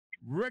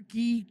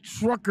Rookie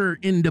trucker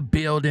in the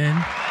building.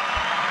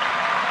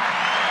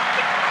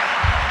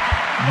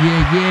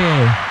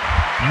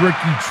 Yeah.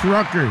 Rookie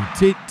trucker,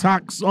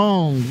 TikTok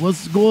song.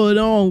 What's going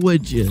on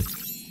with you?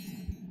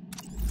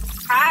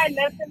 Hi,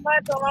 nothing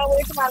much. On my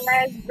way to my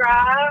last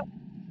drive.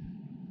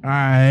 All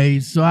right,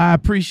 so I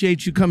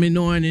appreciate you coming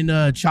on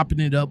and chopping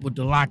it up with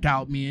the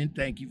Lockoutmen.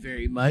 Thank you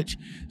very much.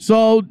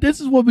 So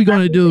this is what we're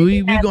gonna do.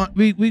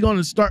 We're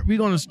gonna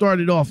start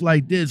it off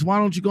like this. Why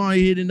don't you go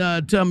ahead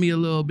and tell me a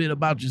little bit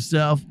about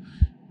yourself?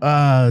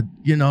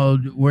 You know,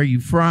 where you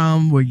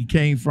from, where you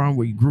came from,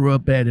 where you grew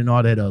up at, and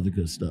all that other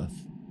good stuff.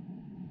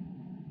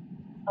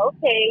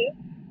 Okay.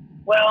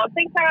 Well,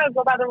 I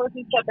go by the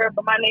Rookie Trucker,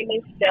 but my name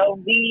is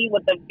Shelby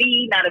with a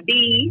V, not a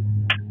B.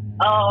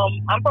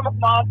 I'm from a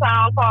small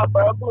town called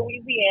Burke,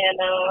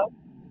 Louisiana.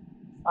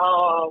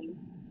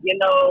 You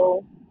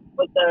know,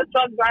 with the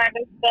truck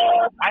driving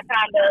stuff, I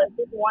kind of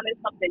just wanted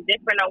something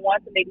different. I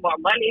wanted to make more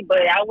money,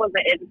 but I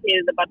wasn't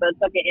educated about the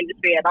trucking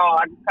industry at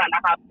all. I just kind of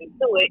hopped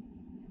into it.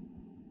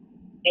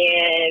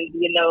 And,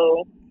 you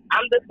know,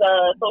 I'm just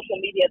a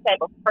social media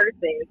type of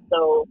person,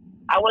 so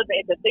I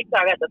wasn't into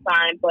TikTok at the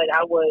time, but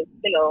I was,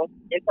 you know,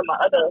 into my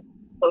other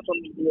social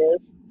medias.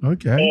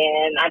 Okay.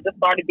 And I just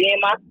started being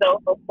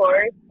myself, of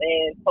course,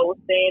 and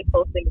posting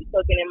me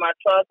cooking in my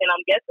truck. And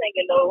I'm guessing,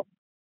 you know,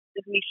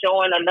 just me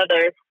showing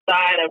another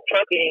side of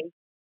trucking.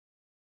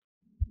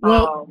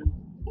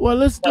 Well,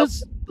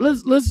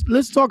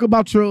 let's talk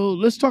about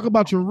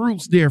your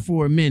roots there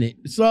for a minute.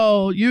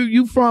 So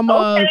you from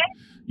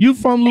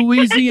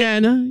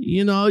Louisiana,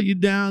 you know, you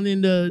down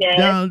in the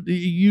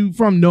you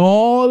from New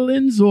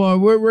Orleans, or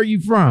where were you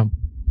from?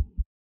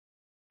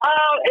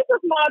 It's a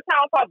small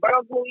town called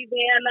Burke,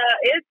 Louisiana.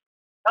 It's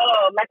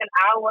like an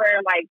hour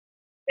and like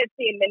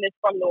 15 minutes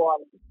from New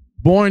Orleans.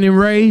 Born and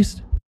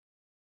raised?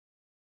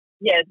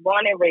 Yes,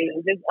 born and raised.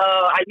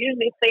 I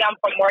usually say I'm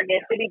from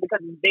Morgan City because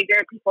it's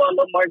bigger. People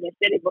know Morgan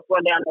City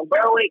before they're in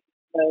Berwick,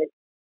 but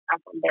I'm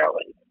from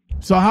Berwick.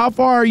 So how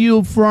far are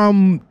you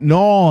from New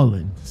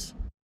Orleans?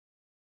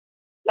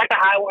 Like an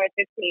hour and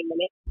 15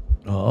 minutes.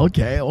 Oh,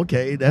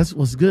 okay. That's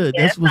what's good.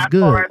 Yeah, that's what's not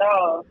good. Far at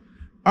all.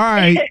 All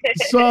right.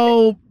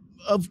 So,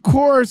 of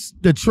course,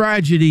 the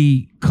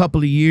tragedy a couple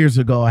of years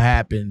ago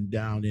happened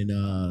down in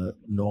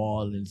New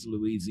Orleans,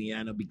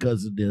 Louisiana,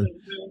 because of the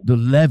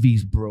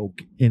levees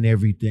broke and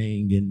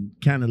everything, and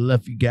kind of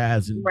left you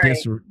guys in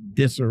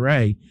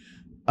disarray.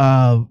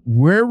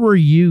 Where were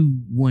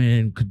you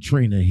when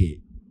Katrina hit?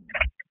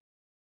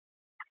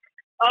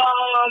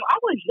 I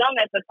was young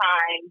at the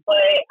time, but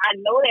I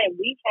know that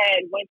we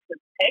had went to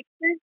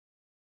Texas,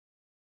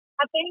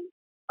 I think.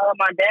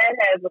 My dad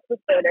has a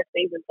sister that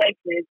stays in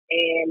Texas,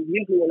 and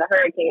usually when the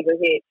hurricanes are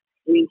hit,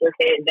 we just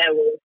head that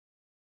way.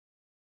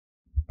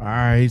 All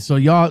right, so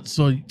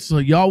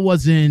y'all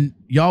wasn't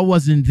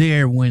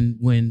there when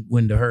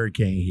the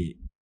hurricane hit.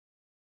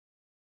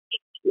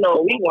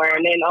 No, we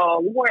weren't, and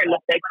we weren't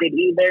affected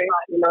either.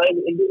 You know, it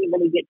didn't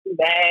really get too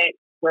bad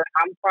where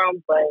I'm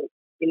from, but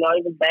you know,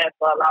 it was bad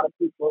for a lot of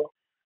people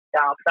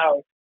down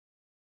south.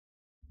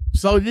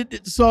 So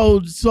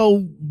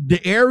the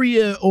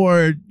area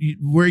or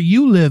where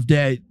you lived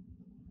at,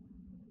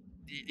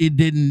 it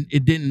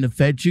didn't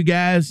affect you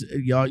guys.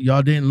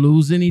 Y'all didn't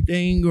lose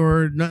anything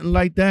or nothing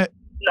like that.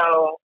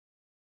 No,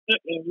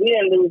 we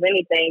didn't lose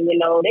anything. You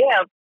know, they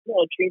have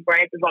tree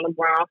branches on the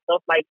ground,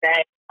 stuff like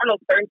that. I know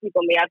certain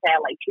people may have had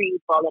like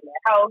trees fall in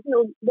their house,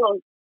 little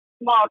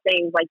small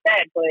things like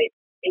that, but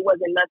it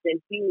wasn't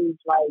nothing huge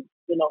like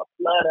a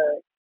flood or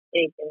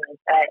anything like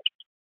that.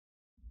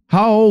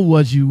 How old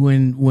was you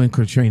when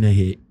Katrina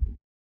hit?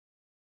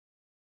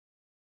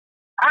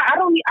 I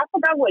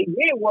forgot what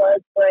year it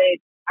was, but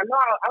I know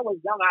I was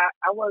young.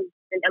 I was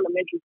in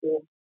elementary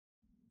school.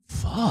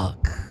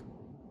 Fuck.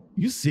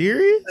 You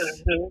serious?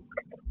 Mm-hmm.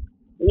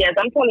 Yes,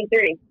 I'm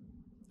 23.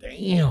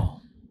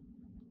 Damn.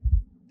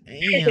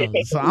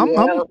 So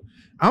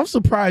I'm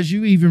surprised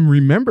you even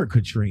remember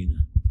Katrina.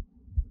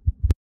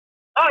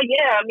 Oh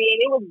yeah, I mean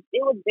it was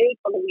big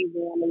for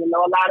Louisiana. You know,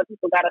 a lot of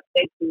people got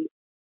affected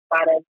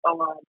by that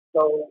storm.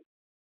 So,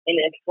 and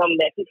it's something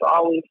that people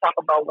always talk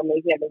about when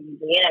they hear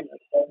Louisiana.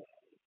 So,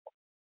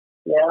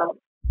 yeah.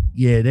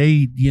 Yeah,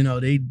 they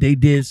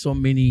did so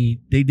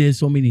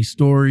many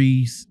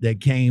stories that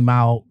came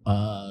out.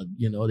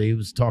 They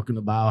was talking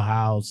about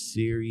how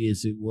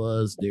serious it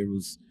was. There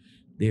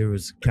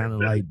was kind of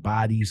like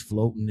bodies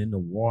floating in the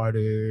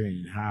water,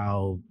 and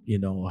how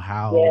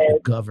the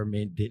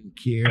government didn't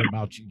care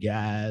about you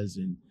guys,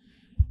 and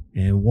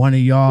one of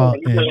y'all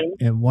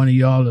and one of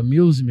y'all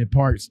amusement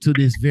parks to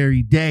this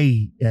very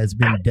day has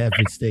been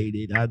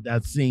devastated.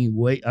 I've seen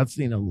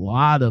a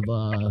lot of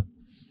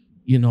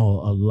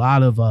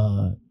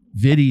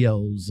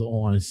videos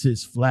on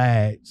Six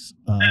Flags,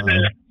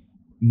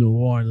 New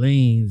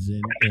Orleans,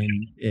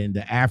 and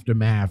the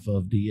aftermath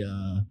of the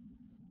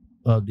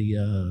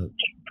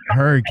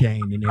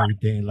hurricane and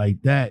everything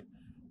like that.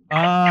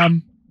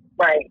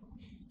 Right.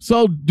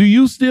 So do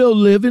you still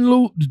live in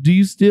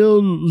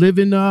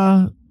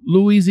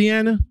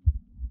Louisiana?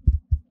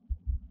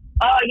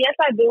 Yes,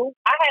 I do.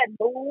 I had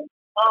moved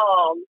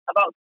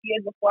about 2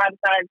 years before I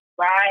decided to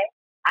ride,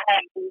 I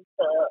had moved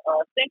to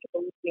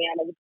Central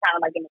Louisiana, which is kind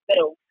of like in the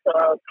middle,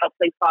 to a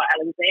place called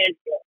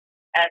Alexandria.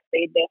 I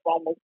stayed there for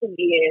almost 2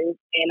 years,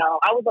 and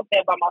I was up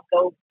there by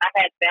myself. I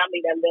had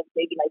family that lived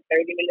maybe like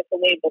 30 minutes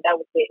away, but that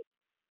was it.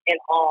 And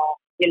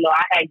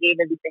I had gave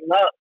everything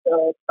up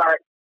to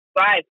start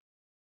driving.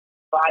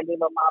 So I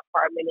gave up my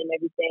apartment and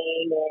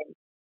everything, and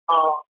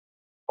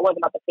I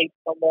wasn't about to take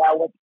somewhere I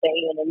wasn't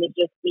staying, and it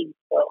just me.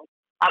 So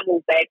I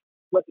moved back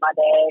with my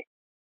dad.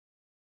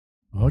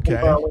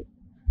 Okay.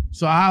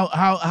 So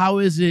how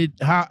is it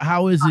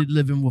how is it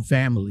living with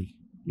family?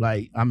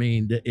 Like, I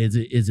mean, is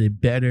it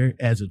better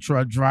as a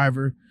truck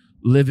driver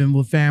living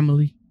with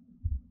family?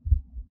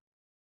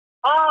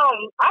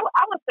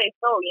 I would say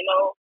so.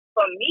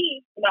 For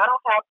me, I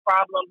don't have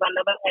problems. I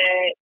never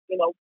had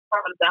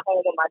problems at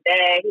home with my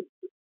dad. He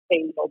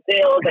didn't pay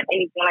bills or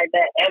anything like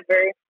that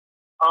ever.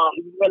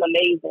 He's real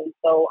amazing.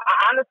 So I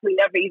honestly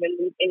never even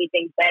moved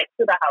anything back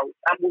to the house.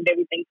 I moved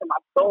everything to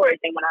my storage,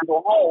 and when I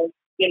go home,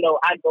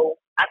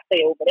 I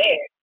stay over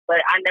there.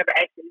 But I never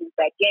actually moved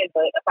back in.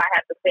 But if I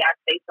have to say I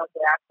stay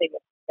somewhere, I stay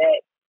with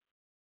that.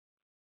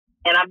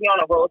 And I be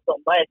on the road so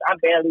much. I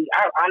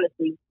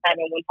honestly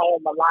haven't went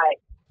home a lot.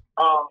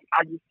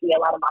 I just see a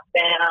lot of my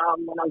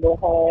fam when I go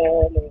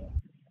home,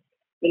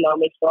 and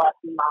make sure I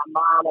see my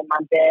mom and my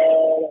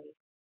dad, and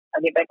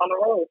I get back on the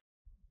road.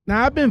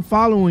 Now, I've been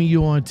following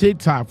you on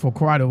TikTok for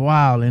quite a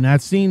while, and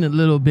I've seen a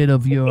little bit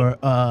of your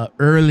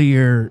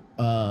earlier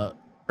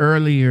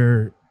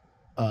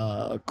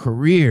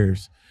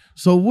careers.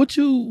 So what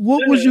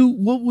was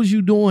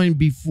you doing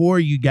before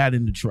you got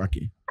into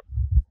trucking?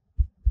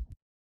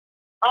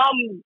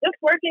 Just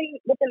working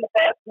within the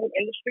fast food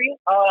industry.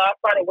 I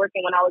started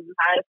working when I was in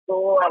high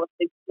school. I was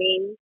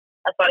 16.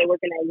 I started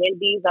working at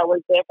Wendy's. I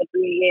worked there for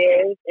 3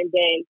 years, and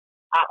then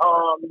I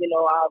was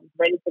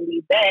ready to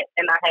leave that,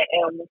 and I had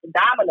went to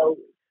Domino's.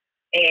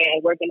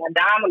 And working at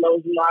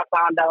Domino's, I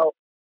found out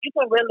you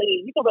can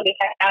really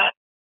have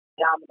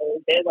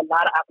Domino's. There's a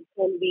lot of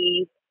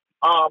opportunities,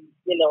 and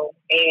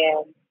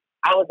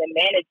I was in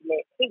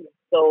management too.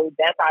 So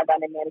that's how I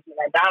got in management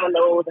at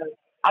Domino's, and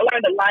I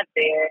learned a lot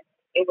there.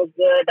 It was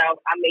good. That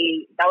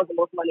was the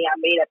most money I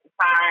made at the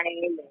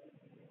time.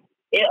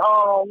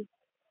 And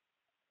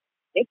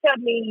it kept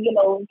me,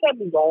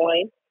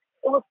 going.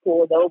 It was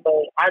cool though,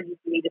 but I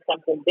just needed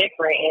something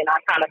different, and I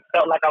kind of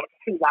felt like I was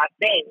too locked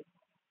in.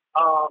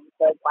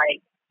 Because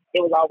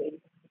it was always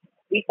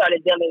we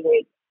started dealing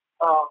with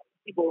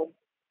people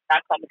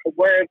not coming to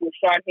work, was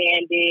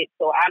short-handed,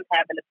 so I'm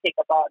having to pick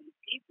up all these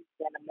pieces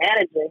and a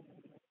manager,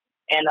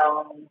 and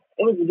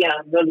it was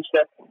getting really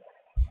stressful.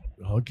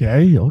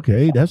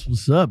 Okay, that's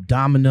what's up.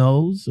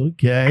 Domino's,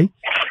 okay.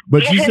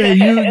 But you say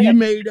you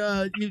made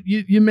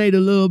you made a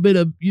little bit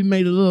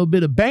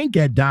of bank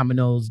at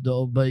Domino's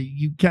though, but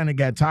you kind of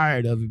got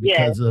tired of it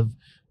because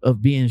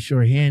of being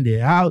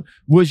short-handed. How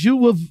was you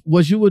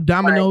with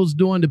Domino's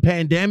during the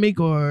pandemic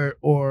or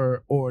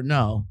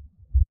no?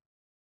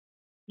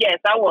 Yes,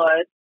 I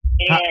was.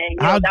 And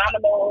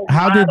Domino's.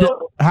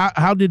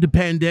 How did the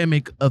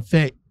pandemic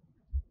affect?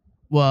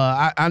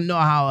 Well, I know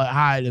how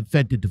it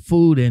affected the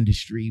food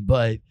industry,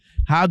 but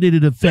how did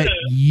it affect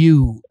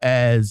you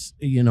as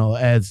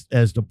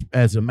as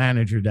a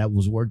manager that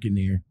was working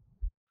there?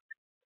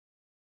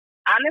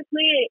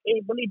 Honestly,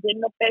 it really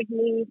didn't affect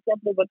me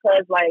simply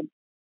because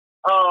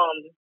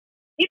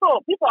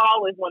people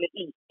always want to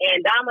eat,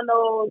 and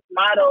Domino's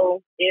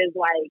motto is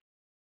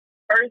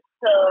first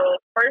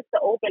to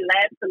open,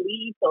 last to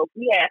leave. So if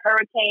we had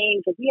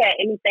hurricanes, if we had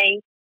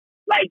anything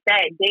like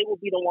that, they will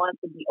be the ones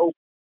to be open.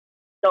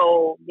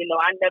 So,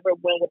 I never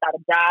went without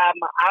a job.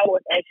 My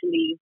hours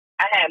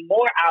I had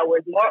more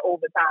hours, more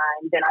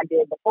overtime than I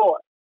did before.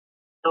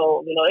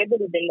 So, it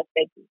really didn't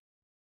affect me.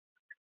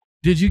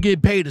 Did you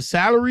get paid a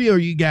salary or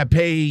you got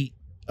paid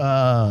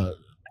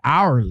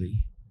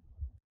hourly?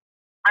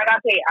 I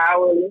got paid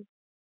hourly.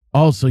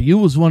 Oh, so you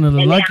was one of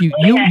the lucky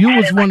you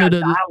was one of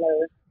the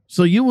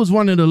so you was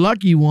one of the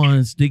lucky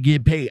ones to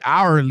get paid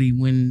hourly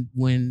when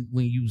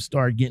you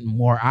start getting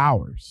more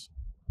hours.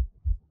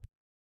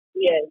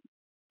 Yes.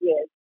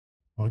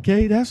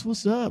 Okay, that's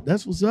what's up.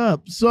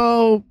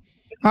 So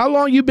how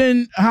long you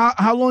been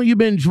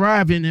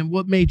driving, and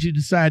what made you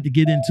decide to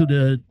get into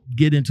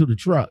the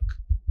truck?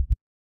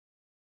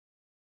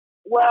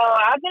 Well,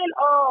 I've been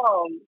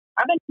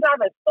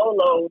driving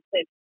solo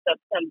since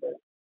September.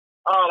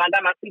 I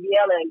got my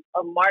CDL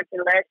in March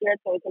of last year,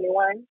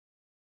 2021.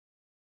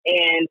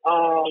 And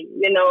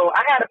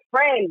I had a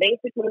friend,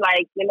 basically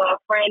a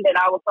friend that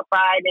I was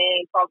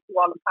confiding, talk to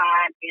all the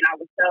time, and I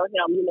would tell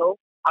him,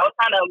 I was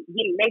kind of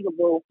getting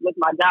miserable with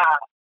my job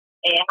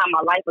and how my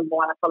life was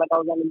going. I felt like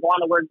I was only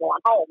going to work, going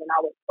home, and I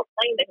would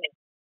complain to him.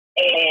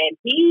 And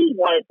he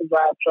wanted to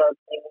drive trucks,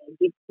 and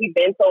he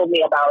been told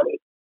me about it,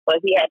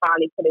 but he had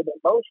finally put it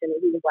in motion. And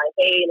he was like,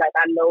 "Hey,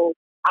 I know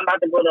I'm about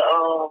to go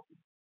to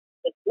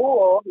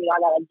school. I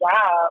got a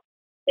job.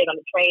 They're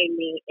gonna train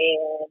me,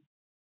 and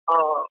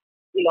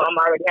I'm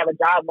already have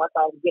a job once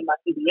I get my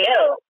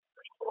CDL."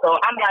 So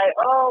I'm like,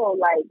 "Oh,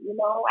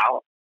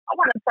 I I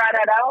want to try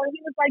that out. And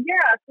he was like,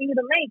 yeah, I'll send you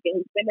the link. And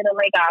he sent me the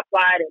link. I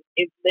applied, and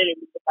it's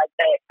literally just like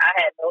that. I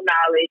had no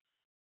knowledge.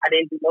 I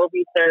didn't do no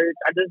research.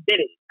 I just did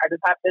it. I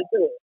just hopped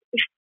into it.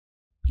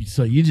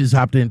 So you just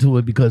hopped into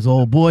it because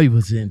old boy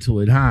was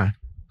into it, huh?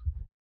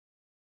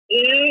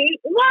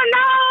 Well,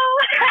 no.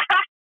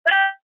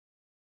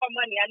 For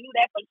money, I knew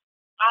that. But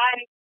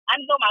I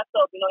know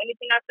myself. You know,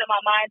 anything I set my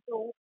mind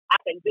to, I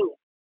can do.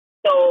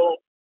 So,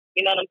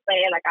 you know what I'm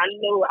saying? Like, I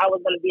knew I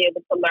was going to be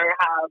able to learn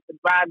how to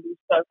drive these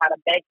trucks, how to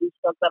back these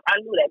trucks up. I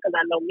knew that because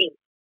I know me.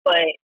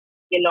 But,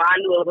 you know, I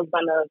knew it was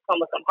going to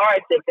come with some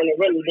hardships, and it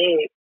really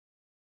did.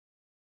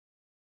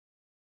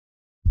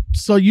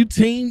 So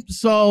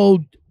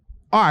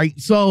all right.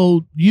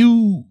 So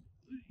you've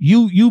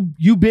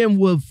been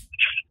with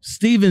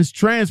Stevens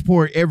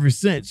Transport ever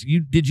since.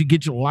 Did you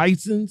get your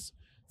license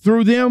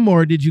through them,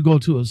 or did you go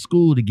to a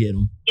school to get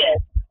them? Yes.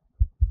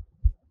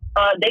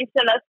 They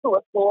sent us to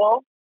a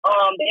school.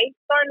 They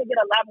starting to get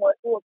a lot more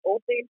schools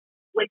open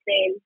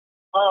within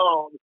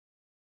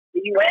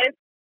the U.S.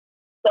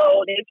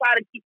 So they try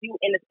to keep you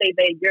in the state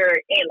that you're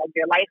in, like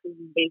your license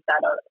is based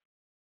out of.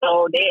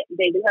 So they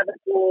do have a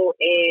school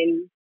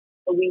in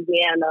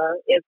Louisiana.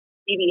 It's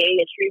CDL-A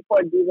and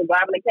Shreveport Diesel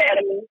Driving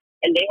Academy,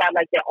 and they have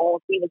like their own.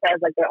 Stevens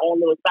has like their own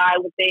little side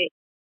with it.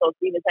 So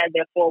Stevens has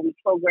their 4-week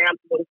program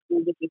to go to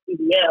school, get your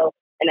CDL,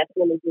 and as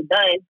soon as you're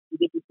done, you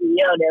get your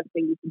CDL. They'll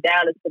send you to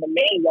Dallas to the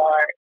main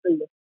yard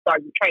to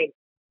start your training.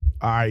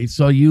 All right.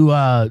 So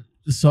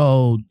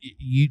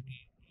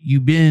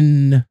you've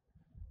been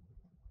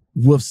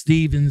with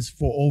Stevens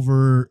for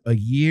over a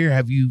year.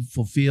 Have you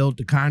fulfilled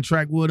the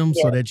contract with him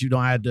so that you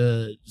don't have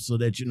to, so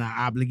that you're not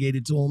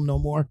obligated to him no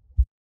more?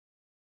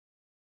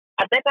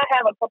 I think I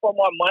have a couple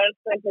more months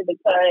simply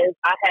because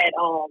I had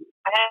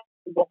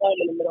to go home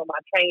in the middle of my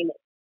training,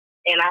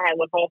 and I had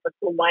went home for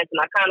 2 months,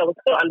 and I kind of was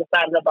still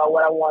undecided about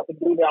what I wanted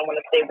to do. Did I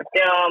want to stay with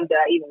them? Did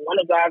I even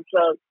want to drive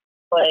trucks?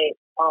 But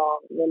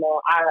you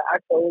know, I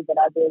told that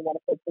I didn't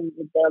want to continue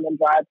with them and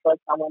drive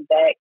trucks. I went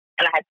back,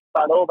 and I had to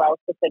start over. I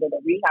was considered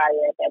a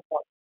rehire at that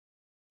point,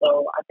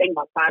 so I think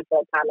my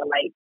contract kind of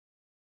like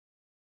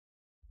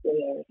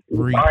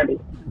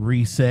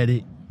reset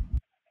it.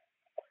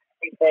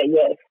 Reset,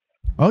 yes.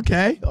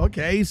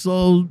 Okay.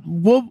 So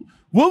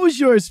what was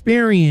your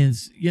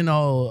experience? You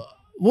know,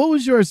 what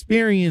was your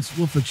experience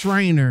with a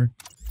trainer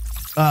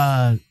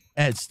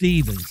at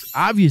Stevens?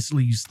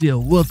 Obviously, you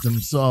still with them.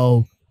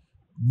 So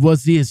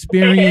was the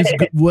experience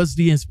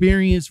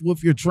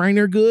with your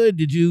trainer good?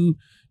 Did you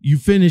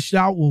finished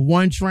out with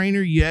one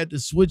trainer? You had to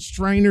switch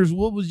trainers.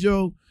 What was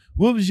your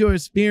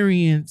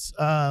experience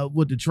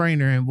with the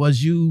trainer? And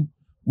was you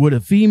with a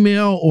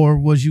female or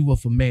was you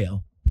with a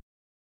male?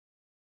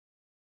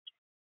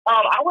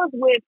 I was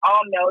with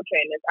all male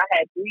trainers. I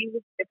had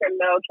 3 different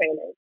male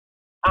trainers.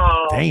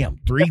 Damn,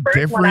 three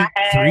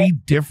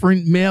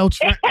different male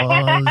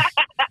trainers.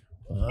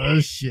 Oh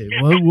shit!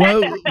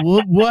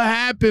 What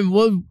happened?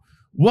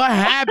 What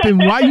happened?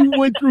 Why you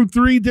went through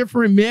 3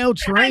 different male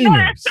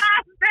trainers?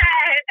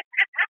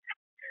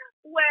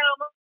 Well,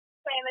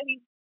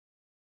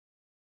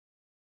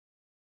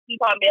 he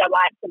taught me a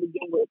lot to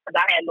begin with because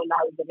I had no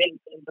knowledge of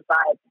anything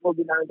besides what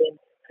we learned in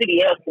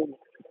CDL school.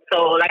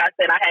 So, like I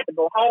said, I had to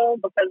go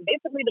home because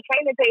basically the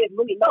training pay is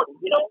really low.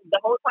 You know, the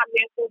whole time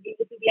you're in school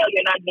getting CDL,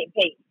 you're not getting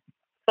paid.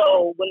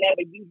 So,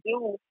 whenever you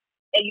do,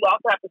 and you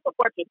also have to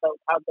support yourself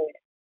out there.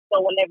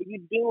 So, whenever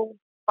you do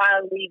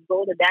finally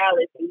go to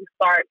Dallas and you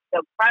start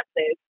the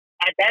process,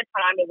 at that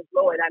time it was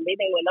lower. I mean,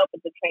 they went up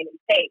with the training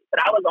pay,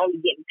 but I was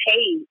only getting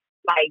paid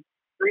like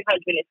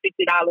 $360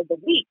 a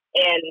week,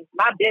 and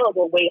my bills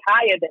were way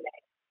higher than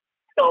that.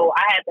 So,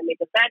 I had to make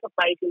a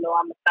sacrifice. You know,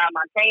 I'm going to stop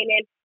my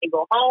training and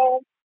go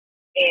home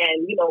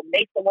and, you know,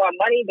 make some more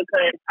money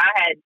because I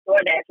had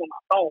DoorDash on my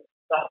phone.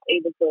 So I was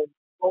able to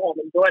go home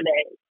and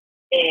DoorDash.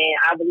 And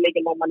I was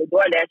making more money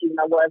DoorDash than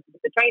I was with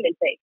the training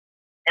pay.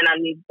 And I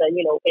need to,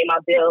 you know, pay my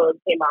bills,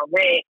 pay my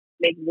rent,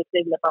 make a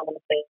decision if I want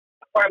to stay in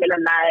an apartment or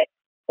not.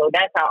 So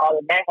that's how all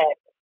of that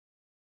happened.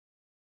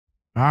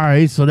 All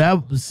right. So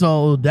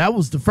that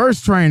was the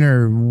first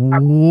trainer.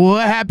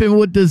 What happened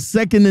with the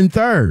second and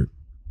third?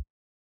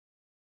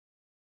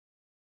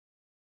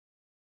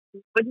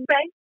 What'd you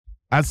say?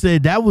 I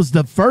said that was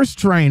the first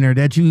trainer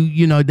that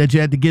you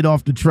had to get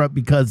off the truck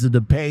because of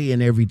the pay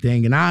and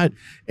everything. And I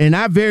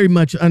very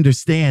much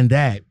understand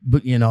that,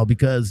 but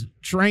because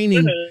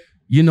training,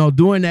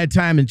 during that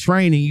time in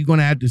training, you're going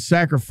to have to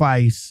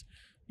sacrifice,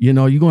 you're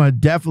going to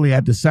definitely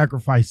have to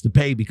sacrifice the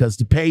pay because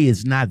the pay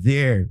is not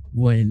there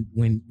when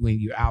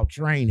you're out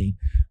training.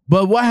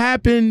 But what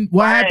happened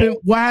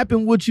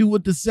with you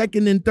with the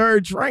second and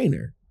third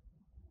trainer?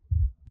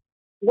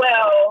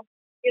 Well,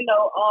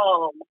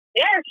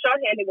 they're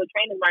shorthanded with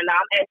trainers right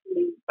now. I'm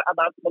actually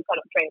about to become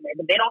a trainer,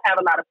 but they don't have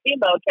a lot of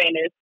female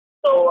trainers.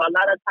 So a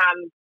lot of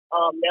times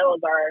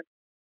males are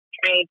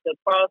trained to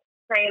cross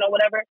train or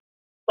whatever.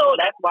 So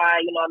that's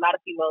why, a lot of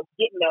females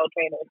get male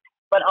trainers.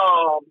 But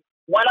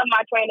one of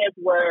my trainers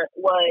was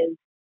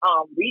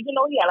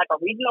regional. He had like a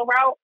regional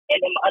route, and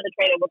then my other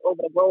trainer was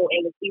over the road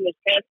and was Stevens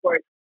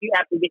Transport. you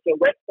have to get your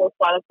West Coast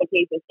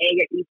qualifications and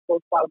your East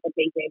Coast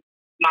qualifications.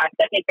 My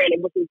second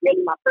trainer, which was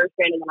really my first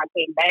training when I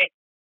came back,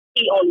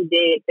 he only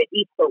did the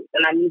East Coast,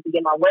 and I need to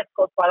get my West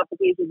Coast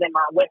qualifications and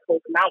my West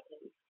Coast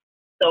mountains.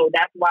 So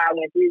that's why I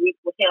went 3 weeks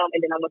with him,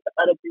 and then I went the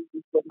other 3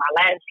 weeks with my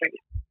last trainer.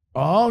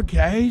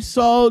 Okay,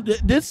 so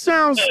this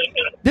sounds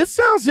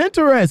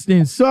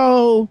interesting.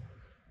 So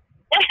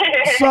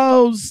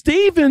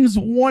Stevens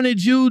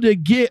wanted you to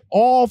get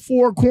all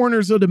 4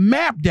 corners of the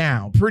map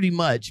down, pretty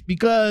much,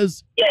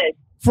 because yes.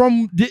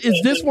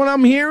 Is this what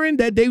I'm hearing,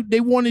 that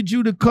they wanted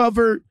you to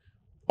cover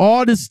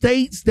all the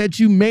states that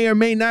you may or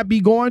may not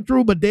be going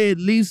through, but they at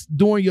least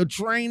during your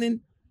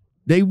training,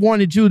 they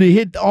wanted you to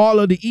hit all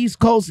of the East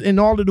Coast and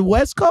all of the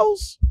West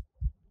Coast?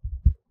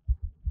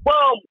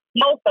 Well,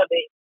 most of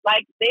it.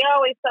 Like, they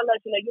always tell us,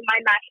 you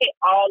might not hit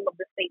all of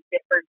the states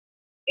at first.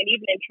 And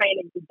even in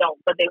training, you don't.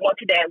 But they want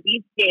you to at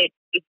least get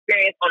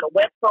experience on the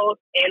West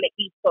Coast and the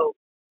East Coast.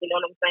 You know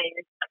what I'm saying?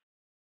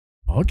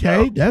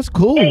 Okay, that's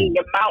cool. And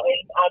your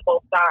mountains on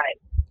both sides.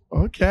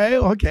 Okay.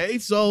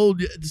 So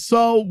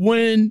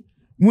when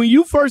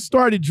you first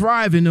started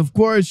driving, of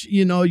course,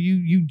 you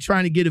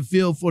trying to get a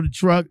feel for the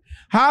truck.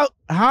 How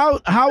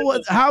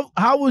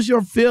was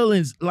your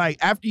feelings like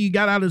after you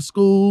got out of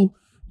school?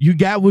 You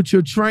got with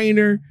your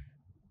trainer.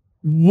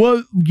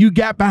 What you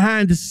got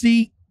behind the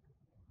seat?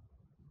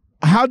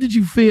 How did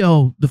you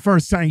feel the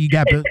first time you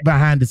got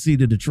behind the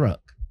seat of the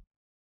truck?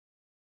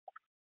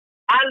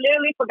 I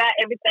literally forgot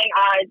everything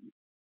I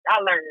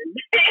learned.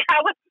 I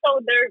was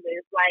so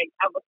nervous. Like,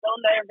 I was so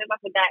nervous. I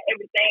forgot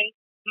everything.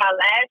 My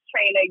last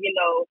trainer, we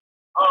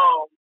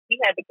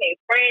had became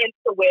friends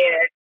to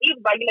where he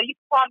was like, you can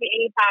call me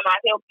anytime I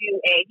help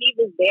you, and he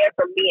was there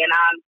for me, and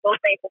I'm so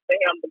thankful for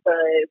him,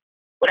 because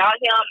without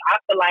him, I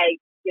feel like,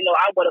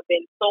 I would have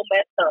been so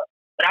messed up.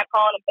 But I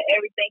called him for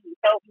everything. He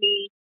helped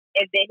me.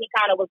 And then he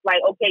kind of was like,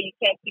 okay, you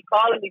can't keep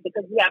calling me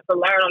because you have to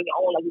learn on your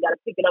own. Like, you got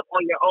to pick it up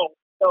on your own.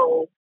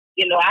 So,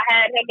 I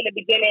had him in the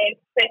beginning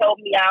to help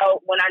me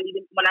out when I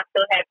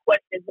still had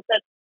questions,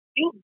 because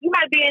you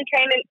might be in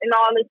training and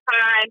all this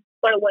time,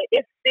 but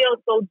it's still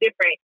so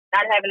different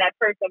not having that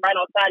person right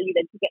on side of you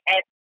that you can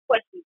ask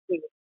questions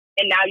to.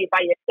 And now you're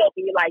by yourself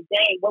and you're like,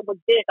 dang, what was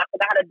this? I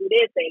forgot how to do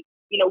this. And,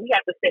 we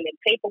have to send in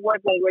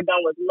paperwork when we're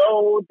done with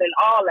loads and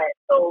all that.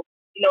 So,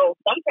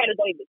 some trainers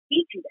don't even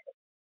teach you that.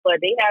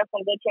 But they have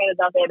some good trainers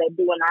out there that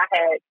do, and I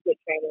had good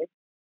trainers.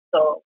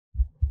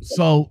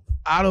 So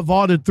out of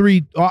all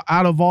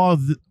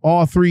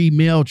three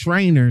male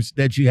trainers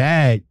that you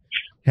had,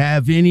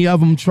 have any of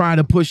them tried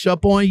to push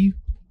up on you?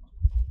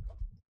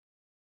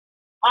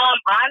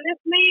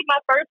 Honestly, my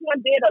first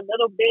one did a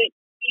little bit.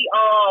 He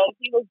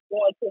was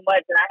doing too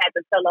much, and I had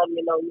to tell him,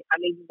 I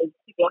need you to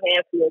keep your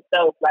hands to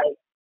yourself. Like,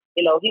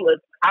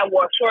 I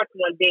wore shorts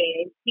one day,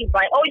 and he's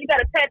like, oh, you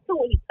got a tattoo,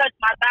 and he touched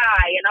my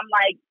thigh, and I'm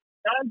like,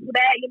 don't do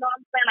that, you know what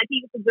I'm saying? Like,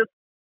 he used to just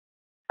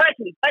touch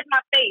me, touch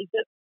my face,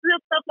 just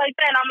stuff like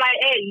that, and I'm like,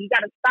 hey, you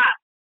gotta stop,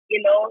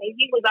 and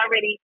he was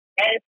already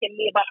asking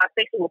me about my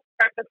sexual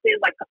preferences,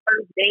 like the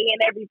first day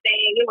and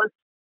everything. It was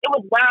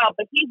wild,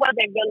 but he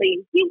wasn't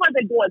doing too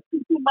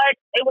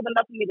much. It was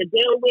enough for me to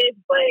deal with,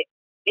 but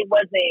it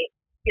wasn't,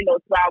 so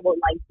I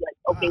would like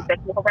okay,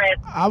 sexual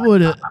harassment. I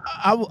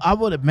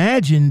would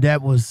imagine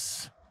that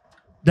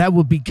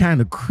would be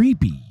kind of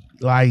creepy.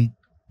 Like,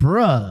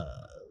 bruh,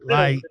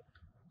 like,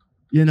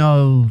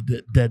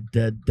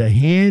 the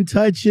hand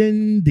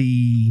touching,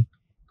 the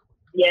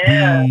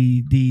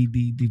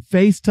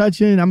face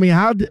touching. I mean,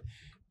 how did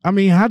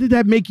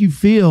that make you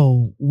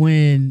feel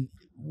when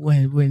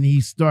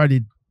he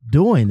started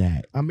doing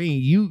that? I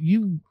mean,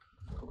 you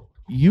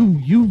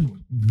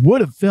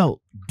would have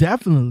felt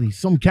definitely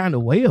some kind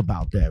of way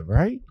about that,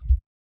 right?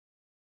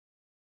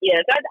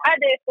 Yes, I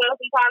did feel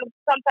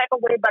some type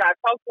of way, but I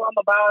talked to him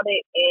about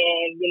it,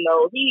 and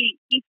he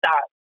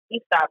stopped.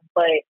 He stopped,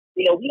 but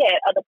we had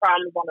other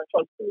problems on the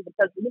truck too,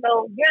 because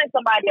you're in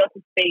somebody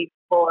else's space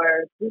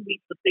for 2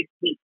 weeks to 6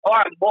 weeks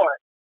or more.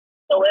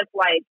 So it's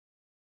like,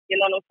 you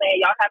know what I'm saying?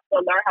 Y'all have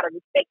to learn how to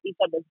respect each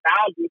other's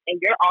boundaries,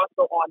 and you're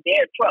also on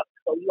their truck,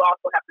 so you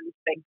also have to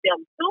respect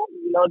them too.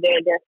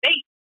 Their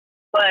space.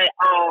 But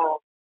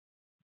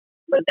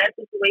that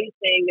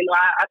situation,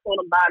 I told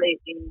him about it,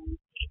 and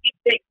he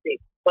fixed it.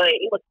 But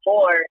it was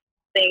more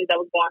things that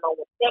was going on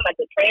with him as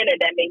a trainer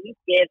that made me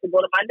scared to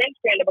go to my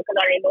next trainer, because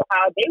I didn't know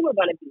how they were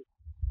going to be.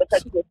 Because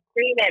he was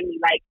screaming at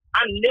me like,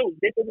 I'm new.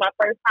 This is my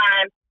first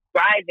time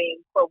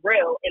driving for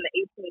real in the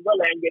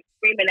 18-wheeler, and you're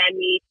screaming at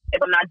me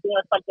if I'm not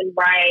doing something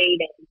right,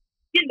 and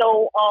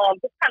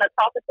just kind of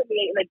talking to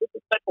me in a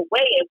disrespectful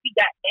way. And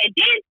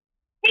then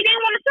he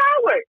didn't want to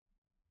shower.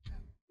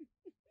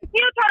 He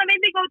was trying to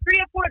make me go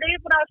 3 or 4 days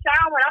without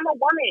showering. I'm a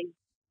woman.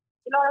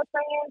 You know what I'm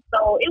saying?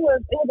 So it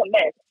was a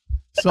mess.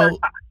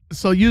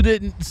 So you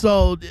didn't.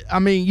 So I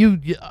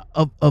mean,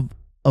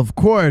 of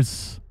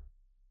course,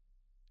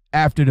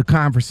 after the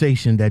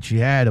conversation that you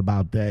had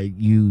about that,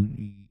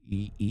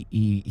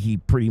 he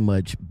pretty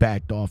much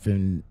backed off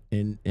and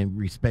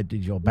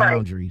respected your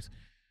boundaries.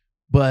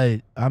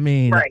 Right. But I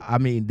mean, right.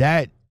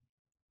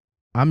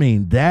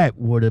 that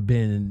would have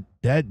been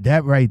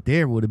that right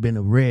there would have been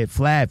a red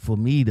flag for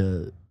me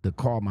to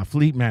call my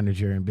fleet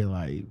manager and be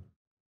like,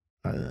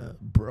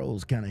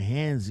 bro's kind of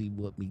handsy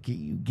with me. Can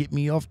you get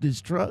me off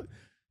this truck?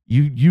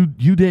 You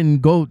didn't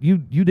go you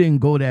didn't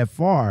go that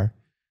far,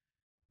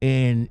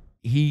 and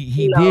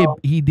No.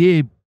 he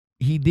did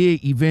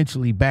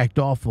eventually backed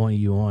off on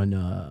you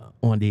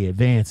on the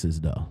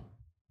advances though.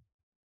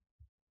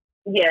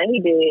 Yeah, he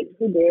did.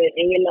 He did.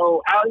 And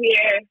out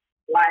here,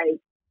 like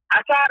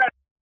I try to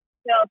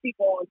tell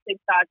people on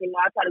TikTok,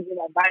 I try to give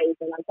advice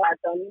and I try to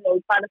tell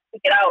them, try to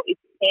stick it out if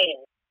you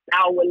can.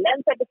 Now, with that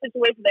type of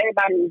situation,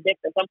 everybody is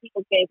different. Some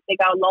people can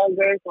stick out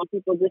longer. Some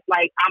people just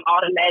like, I'm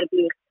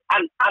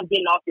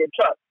getting off your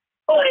truck.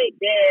 But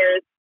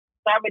it's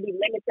already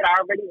limited. I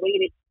already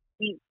waited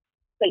weeks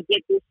to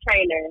get this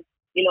trainer.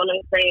 You know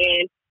what I'm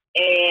saying?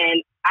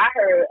 And I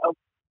heard of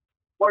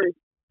worse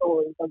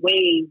stories, a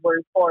way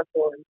worse horror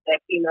stories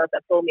that females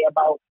have told me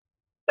about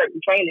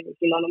certain trainers.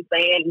 You know what I'm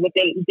saying?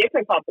 Within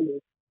different companies.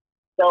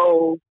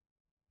 So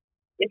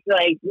it's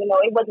like,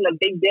 it wasn't a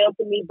big deal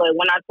to me, but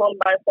when I told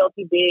myself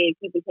he did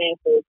keep his hands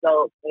to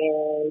himself,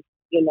 and,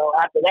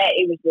 after that,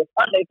 it was just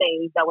other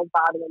things that was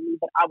bothering me,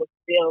 but I was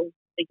still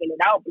sticking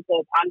it out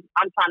because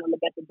I'm trying to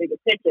look at the bigger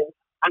picture.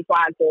 I'm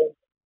trying to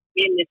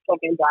get in this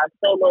fucking job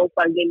solo, so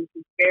I'm getting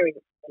this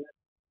experience.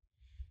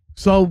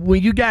 So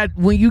when you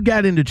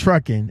got into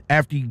trucking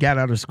after you got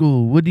out of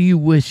school, what do you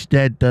wish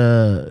that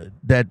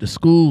the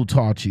school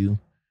taught you,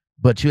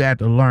 but you had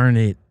to learn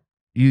it?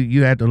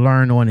 You had to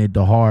learn on it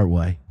the hard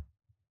way.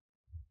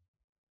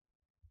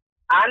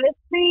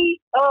 Honestly,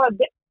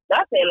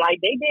 nothing.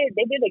 Like they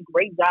did a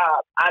great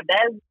job.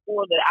 That's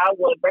school that I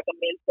would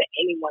recommend to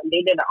anyone.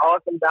 They did an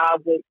awesome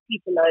job with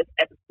teaching us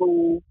at the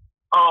school.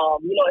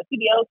 At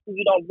CDL school,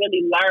 you don't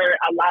really learn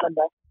a lot of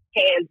the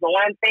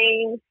hands-on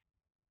things,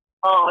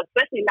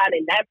 especially not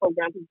in that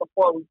program. It's a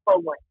 4-week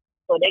program,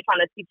 so they kind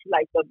of teach you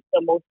like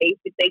the most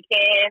basic they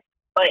can,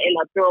 but in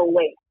a thorough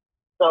way.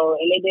 So,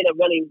 and they did a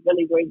really,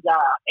 really great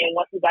job. And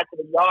once we got to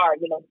the yard,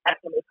 that's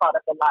when they taught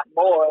us a lot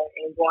more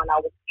and going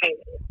out with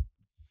training.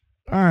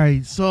 All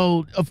right,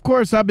 so of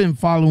course I've been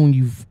following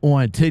you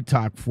on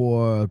TikTok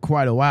for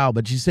quite a while,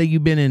 but you say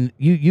you've been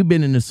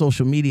in the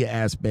social media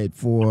aspect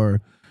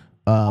for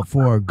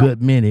a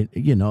good minute.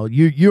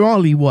 You're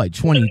only what,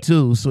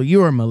 22, so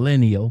you're a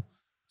millennial.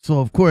 So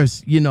of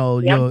course,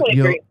 you're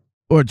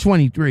or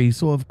 23.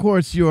 So of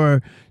course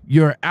your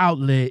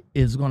outlet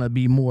is gonna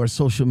be more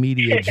social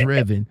media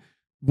driven.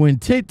 When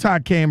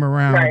TikTok came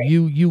around, right.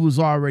 you was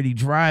already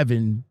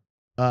driving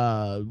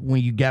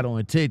when you got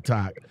on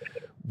TikTok.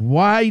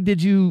 Why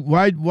did you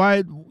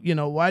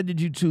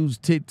choose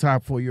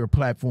TikTok for your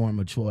platform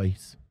of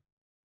choice?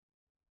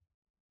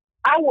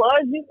 I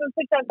was using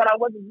TikTok, but I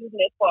wasn't using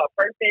it for a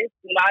purpose.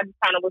 I just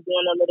kind of was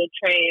doing a little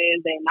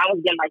trends, and I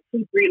was getting like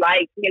 2-3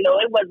 likes. It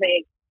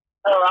wasn't.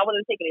 I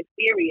wasn't taking it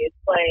serious,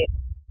 but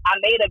I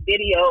made a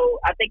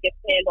video. I think it's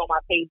pinned on my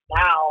page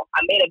now.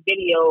 I made a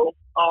video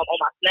on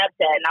my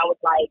Snapchat, and I was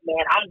like,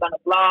 man, I'm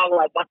gonna vlog.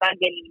 Like once I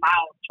get in my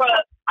own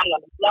truck, I'm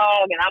gonna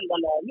vlog, and I'm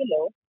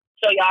gonna,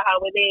 show y'all how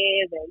it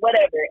is and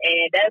whatever.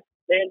 And that's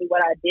really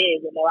what I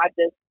did. I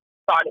just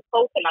started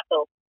posting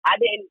myself.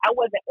 I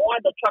wasn't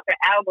on the trucker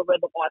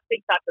algorithm on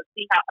TikTok to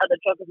see how other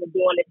truckers were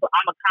doing it, so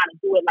I'm gonna kind of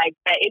do it like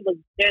that. It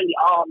was really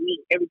all me.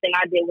 Everything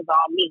I did was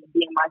all me,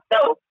 being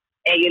myself.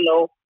 And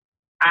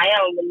I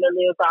am a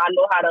millennial, so I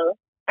know how to.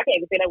 I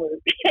can't even say that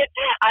word.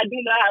 I do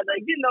know how to,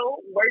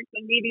 work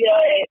the media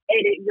and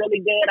edit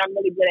really good. I'm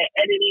really good at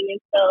editing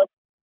and stuff.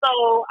 So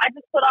I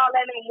just put all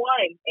that in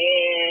one,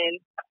 and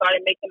I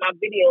started making my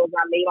videos.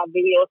 I made my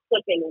videos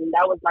cooking, and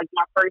that was like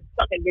my first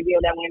cooking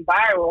video that went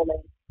viral.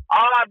 And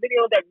all my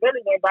videos that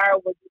really went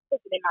viral was just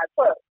cooking in my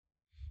truck.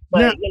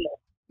 But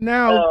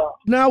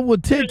now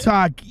with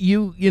TikTok,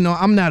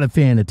 I'm not a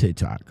fan of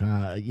TikTok.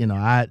 I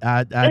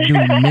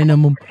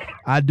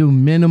do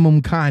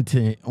minimum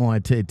content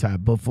on TikTok,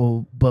 but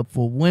for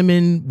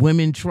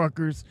women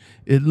truckers,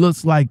 it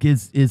looks like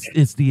it's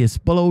the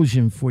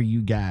explosion for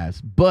you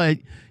guys. But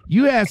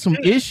you had some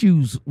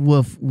issues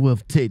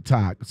with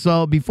TikTok.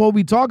 So before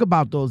we talk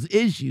about those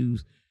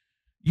issues,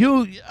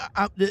 you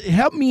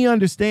help me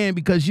understand,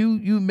 because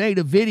you made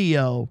a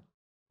video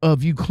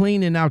of you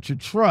cleaning out your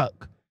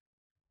truck.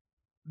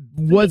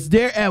 Was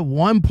there at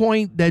one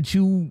point that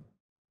you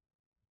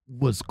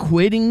was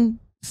quitting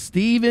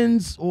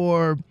Stevens,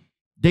 or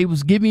they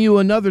was giving you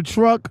another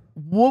truck?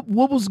 What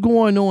was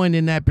going on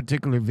in that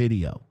particular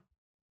video?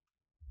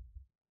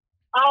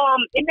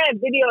 In that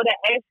video, that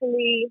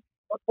actually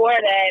before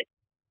that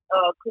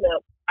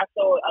clip, I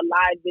showed a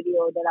live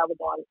video that I was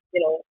on,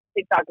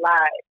 TikTok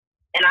live,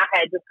 and I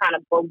had just kind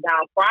of broke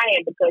down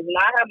crying because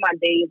I have my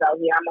days out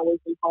here. I'm away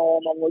from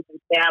home, I'm away from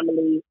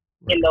family,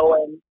 and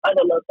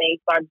other little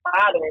things start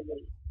bothering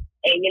me.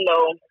 And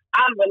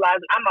I'm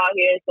realizing I'm out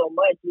here so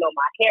much.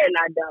 My hair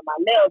not done, my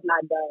nails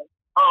not done.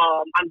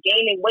 I'm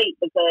gaining weight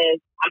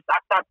because I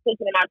stopped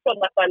cooking in my truck.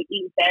 I started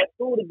eating fast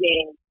food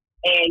again.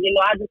 And,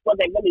 I just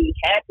wasn't really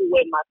happy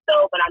with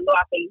myself. And I know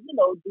I can,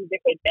 do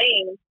different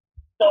things.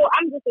 So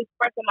I'm just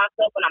expressing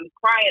myself and I'm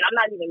crying. I'm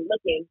not even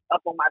looking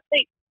up on my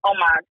on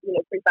my,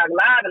 TikTok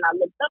live, and I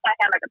looked up, I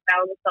had like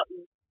 1,000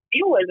 something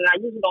viewers, and I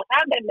usually don't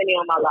have that many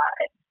on my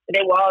live. But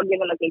they were all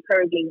giving like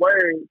encouraging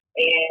words,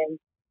 and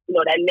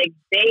that next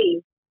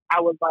day I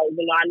was like,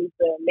 I need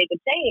to make a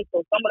change.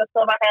 So some of the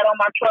stuff I had on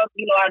my truck,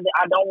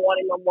 I don't want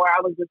it no more.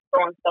 I was just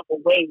throwing stuff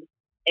away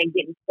and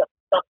getting stuff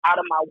out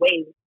of my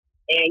way,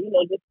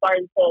 and just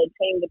starting to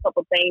change a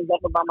couple things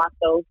up about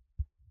myself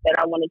that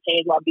I want to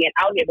change while being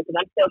out here, because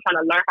I'm still trying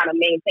to learn how to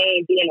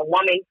maintain being a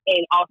woman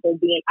and also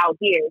being out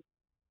here,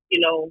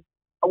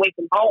 away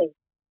from home.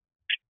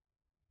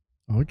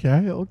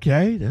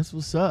 Okay. That's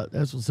what's up.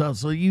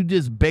 So you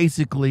just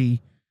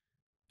basically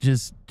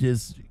just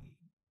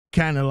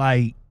kind of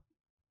like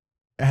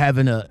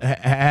having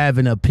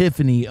an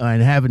epiphany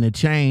and having a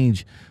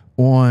change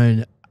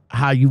on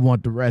how you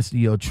want the rest of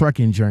your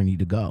trucking journey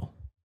to go.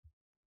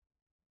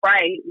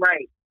 Right.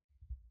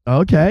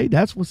 Okay,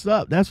 that's what's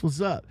up.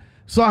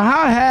 So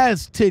how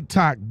has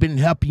TikTok been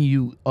helping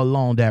you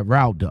along that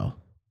route, though?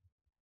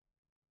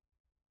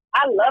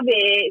 I love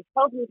it. It's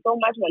helped me so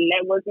much with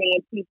networking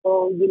with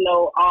people.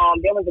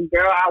 There was a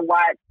girl I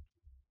watched,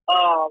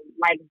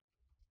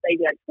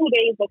 maybe like 2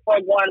 days before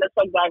going to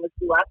truck driver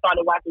school. I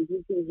started watching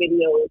YouTube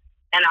videos,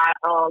 and I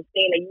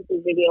seen a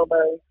YouTube video of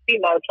a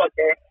female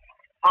trucker,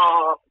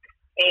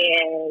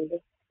 and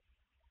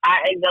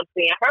I ended up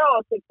seeing her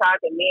on TikTok,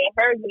 and me and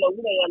her, we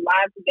went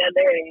live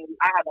together, and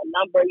I have a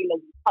number, we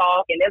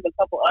talk, and there's a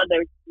couple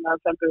other female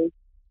truckers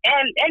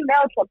and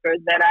male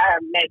truckers that I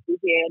have met through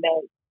here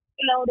that,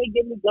 they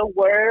give me good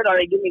word or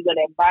they give me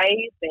good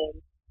advice, and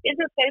it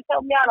just has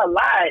helped me out a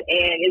lot,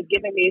 and it's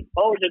giving me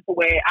exposure to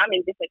where I'm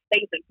in different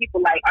states, and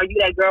people like, are you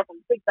that girl from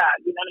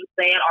TikTok? You know what I'm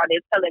saying? Or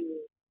they're telling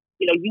me,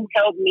 you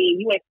helped me,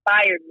 you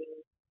inspired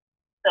me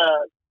to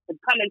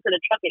come into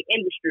the trucking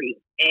industry,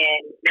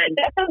 and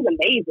that sounds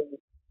amazing.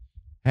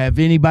 Have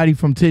anybody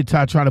from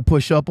TikTok try to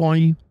push up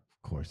on you?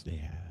 Of course they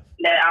have.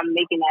 That I'm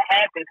making that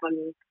happen for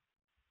me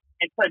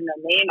and putting a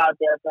name out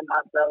there for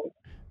myself.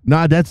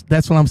 No,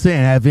 that's what I'm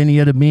saying. Have any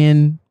of the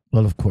men?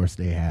 Well, of course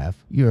they have.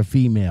 You're a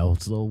female,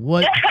 so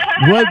what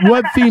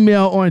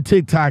female on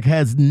TikTok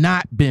has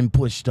not been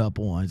pushed up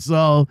on?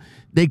 So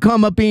they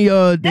come up in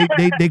your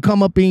they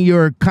come up in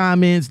your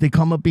comments. They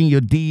come up in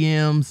your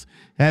DMs.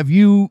 Have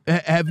you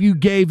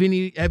gave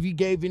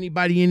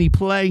anybody any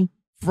play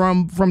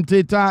from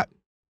TikTok?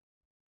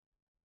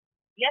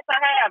 Yes, I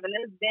have, and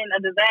it's been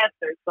a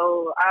disaster.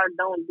 So I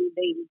don't do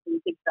dating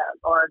through TikTok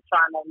or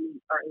trying to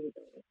meet or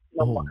anything.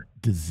 No more.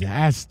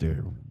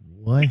 Disaster.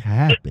 What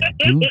happened?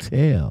 Do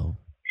tell.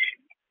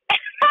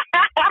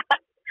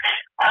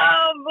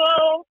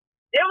 Well,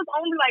 there was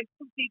only like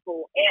 2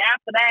 people, and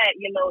after that,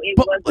 it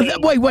was.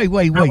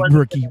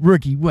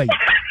 Rookie, wait.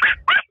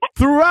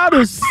 Throughout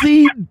a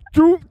sea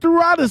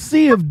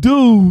of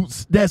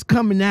dudes that's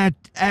coming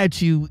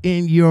at you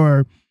in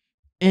your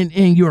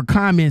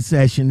comment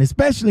section,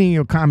 especially in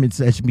your comment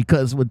section,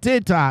 because with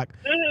TikTok,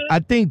 I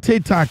think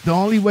TikTok, the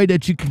only way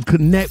that you can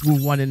connect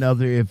with one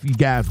another if you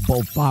guys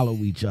both follow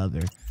each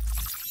other.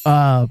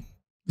 So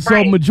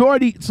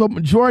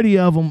majority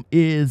of them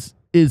is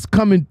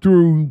coming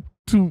through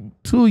to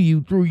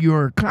you through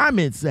your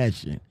comment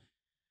section.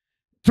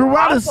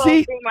 Throughout a sea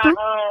of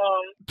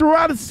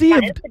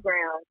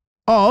Instagram.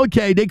 Oh,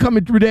 okay. They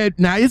coming through that.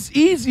 Now it's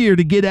easier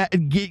to get at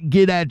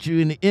you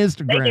in the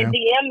Instagram. They can DM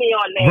me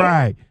on there.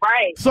 Right.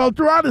 So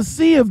throughout a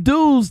sea of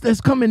dudes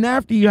that's coming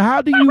after you,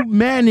 how do you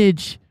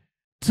manage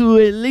to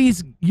at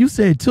least, you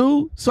said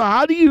 2? So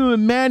how do you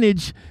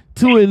manage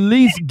to at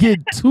least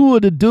get 2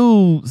 of the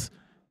dudes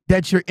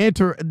that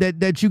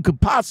that you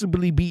could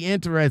possibly be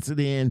interested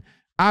in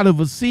out of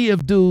a sea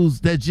of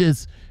dudes that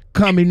just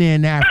coming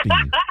in after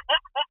you?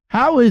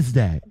 How is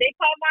that? They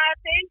caught my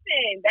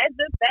attention. That's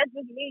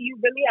just me. You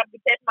really have to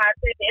catch my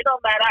attention. It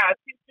don't matter how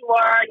cute you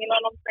are. You know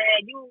what I'm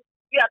saying? You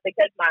have to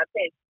catch my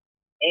attention.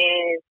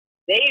 And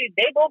they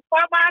both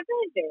caught my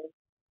attention.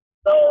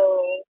 So,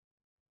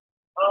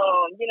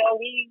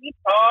 we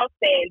talked,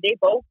 and they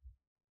both,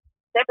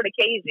 separate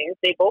occasions,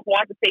 they both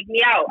wanted to take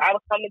me out. I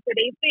was coming to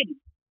their city.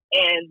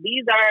 And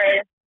these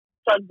are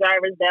truck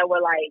drivers that were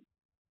like,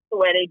 to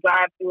where they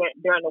drive through it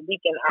during the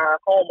weekend, or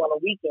home on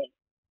the weekend.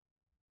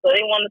 So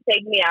they want to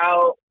take me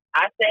out.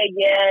 I said,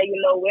 yeah,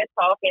 we're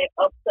talking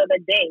up to the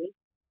day,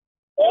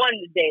 on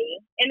the day,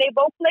 and they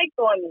both flaked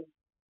on me.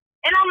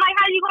 And I'm like,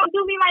 how you going to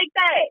do me like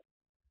that?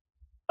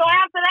 So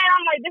after that,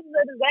 I'm like, this is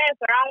a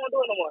disaster. I don't want to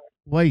do it no more.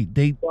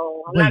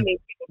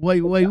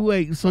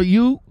 Wait. So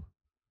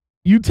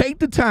you take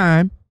the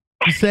time,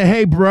 you say,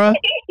 hey, bruh,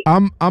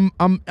 I'm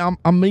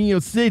in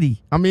your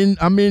city. I'm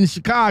in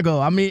Chicago.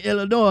 I'm in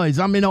Illinois.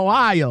 I'm in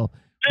Ohio.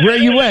 Where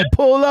you at?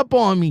 Pull up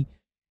on me.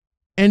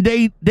 And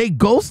they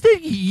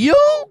ghosted you?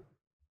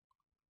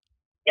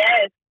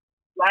 Yes.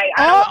 Like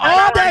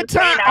all that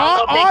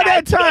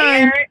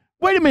time.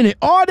 Wait a minute.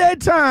 All that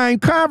time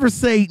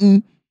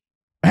conversating.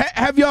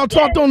 Have y'all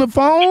talked on the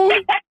phone?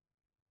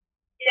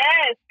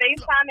 Yes,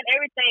 FaceTime and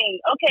everything.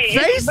 Okay,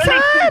 FaceTime? It's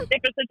really 2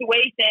 different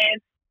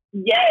situations.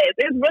 Yes,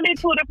 it's really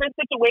 2 different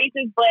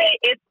situations, but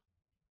it's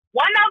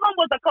one of them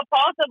was a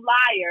compulsive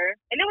liar,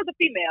 and it was a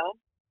female,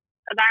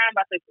 because I am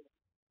bisexual.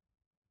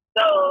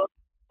 So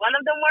one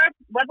of them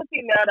was a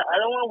female, the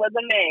other one was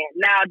a man.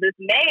 Now this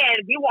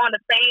man, we were on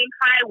the same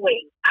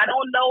highway. I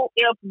don't know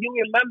if you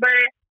remember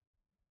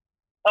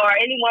or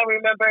anyone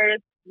remembers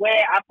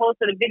where I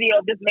posted a video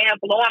of this man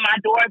blowing my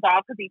doors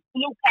off because he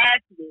flew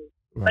past me.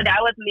 Right. But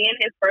that was me and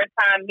his first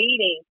time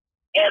meeting.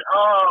 And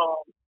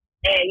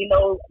you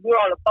know, we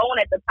were on the phone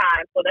at the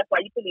time, so that's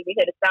why you couldn't even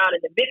hear the sound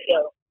in the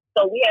video.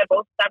 So we had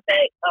both stopped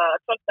at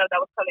truck stop that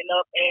was coming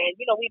up, and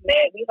you know, we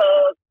met, we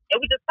hugged, and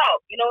we just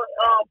talked, you know,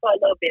 for a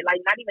little bit,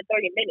 like not even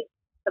 30 minutes,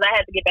 because I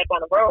had to get back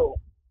on the road.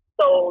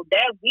 So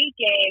that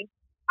weekend,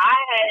 I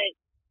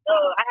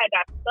had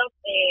got stuck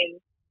in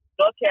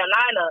North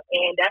Carolina,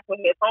 and that's when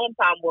his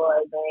hometown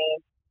was.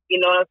 And you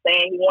know what I'm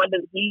saying?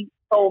 He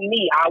told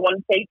me, I want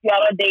to take you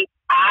out on a date.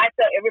 I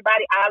tell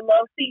everybody I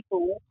love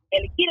seafood,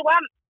 and the key to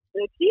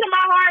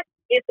my heart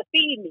is to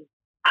feed me.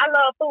 I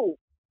love food,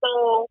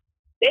 so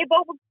they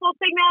both were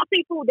supposed to take me on a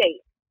seafood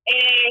date,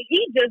 and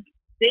he just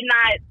did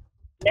not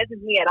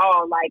message me at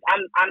all. Like I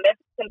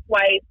messaged him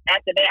twice.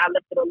 After that, I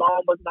left it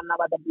alone because I'm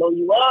not about to blow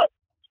you up.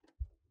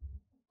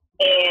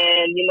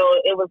 And you know,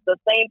 it was the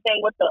same thing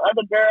with the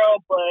other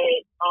girl, but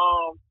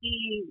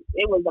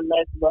it was a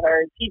mess with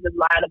her. She just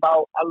lied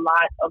about a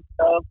lot of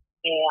stuff,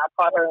 and I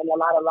caught her in a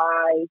lot of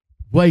lies.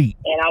 Wait,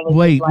 and I was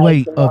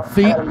wait.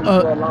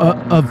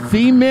 A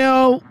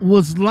female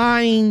was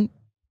lying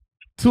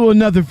to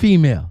another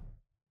female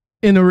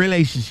in a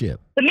relationship.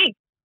 To me,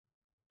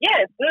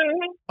 yes.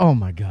 Mm-hmm. Oh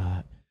my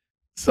God.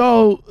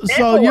 So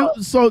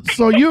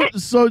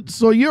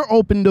you're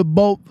open to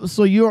both.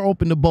 So you're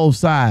open to both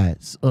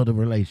sides of the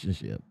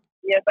relationship.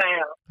 Yes, I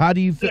am. How do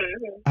you feel?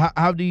 Mm-hmm.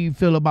 How do you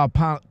feel about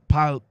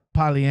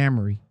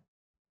polyamory?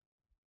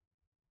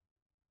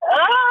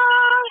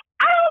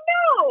 I don't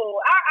know.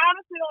 I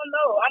honestly don't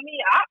know. I mean,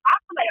 I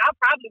feel like I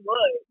probably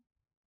would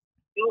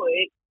do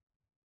it,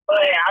 but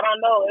I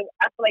don't know.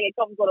 I feel like it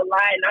comes with a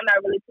lie, and I'm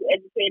not really too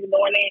educated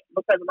on it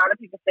because a lot of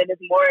people say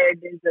it's more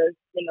than just,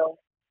 you know,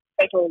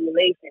 sexual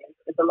relations.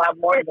 It's a lot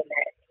more than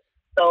that.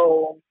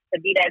 So to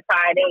be that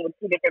tied in with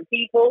two different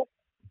people,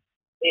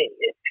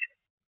 it's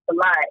a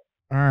lot.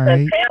 All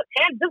right.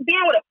 And just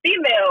being with a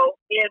female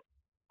is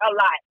a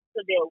lot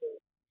to deal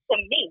with, to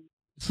me.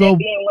 So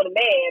being with a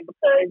man,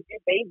 because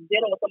they're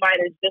dealing with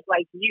somebody that's just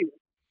like you.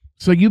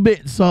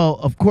 So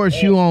of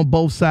course you on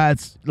both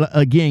sides.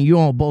 Again, you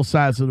on both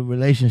sides of the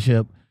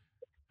relationship.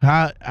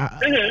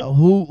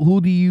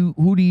 Who do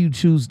you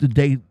choose to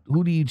date?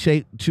 Who do you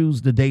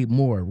choose to date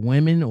more,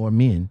 women or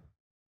men?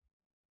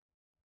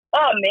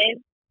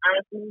 Men,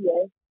 honestly,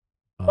 yes.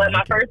 But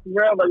my first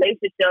real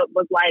relationship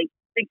was like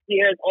 6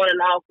 years on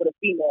and off with a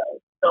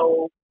female.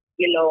 So,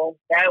 you know,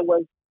 that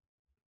was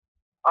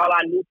all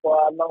I knew for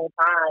a long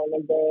time.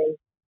 And then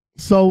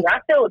I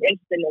still was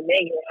interested in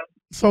men. You know?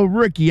 So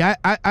Ricky,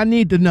 I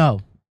need to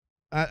know.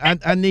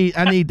 I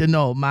need to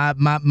know.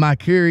 My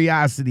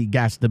curiosity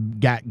got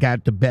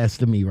the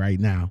best of me right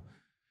now.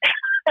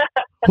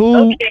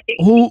 Who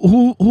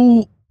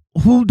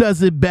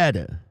does it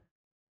better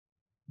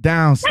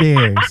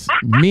downstairs,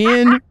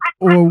 men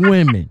or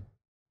women?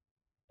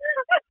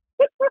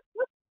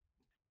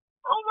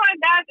 Oh my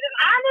gosh! And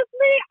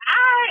honestly,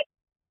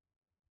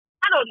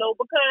 I don't know,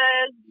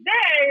 because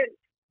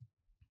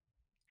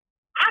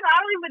I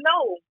don't even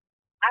know.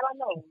 I don't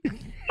know.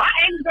 My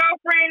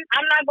ex-girlfriend,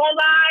 I'm not gonna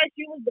lie,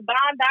 she was the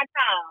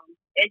bomb.com,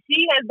 and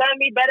she has done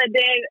me better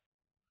than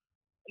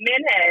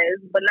men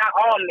has, but not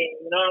all men.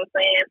 You know what I'm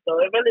saying? So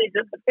it really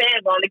just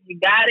depends on if you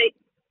got it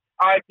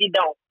or if you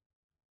don't.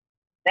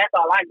 That's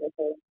all I can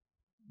say.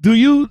 Do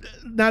you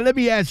now? Let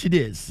me ask you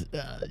this.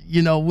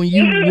 You know, when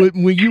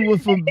you were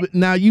from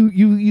now,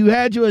 you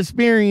had your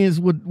experience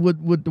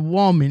with the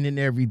woman and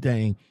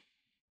everything,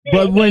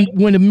 but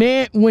when a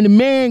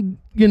man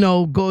you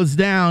know goes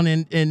down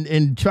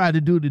and try to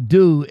do the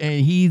do,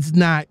 and he's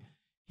not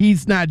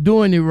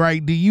doing it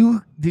right, do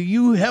you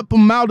help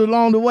him out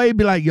along the way?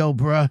 Be like, yo,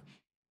 bruh,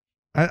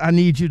 I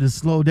need you to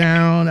slow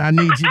down. I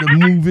need you to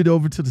move it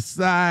over to the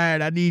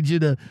side. I need you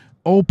to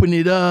open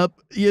it up.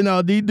 You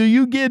know, do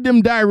you give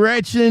them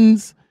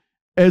directions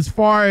as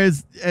far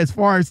as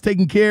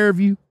taking care of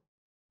you?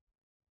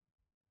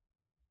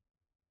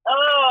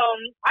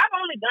 I've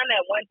only done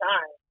that one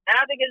time, and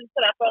I think it's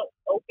because I felt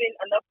open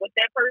enough with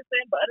that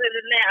person. But other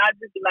than that, I'd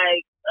just be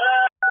like,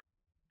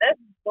 let's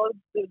go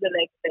do the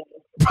next thing.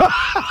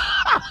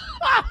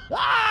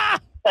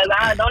 Because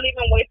I don't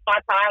even waste my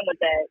time with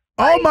that.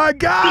 Oh my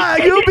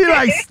God, you'll be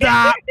like,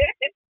 stop.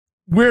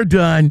 We're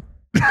done.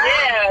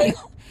 Yeah.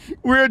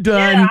 We're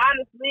done. Yeah,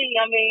 honestly,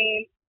 I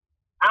mean,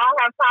 I don't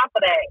have time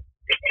for that.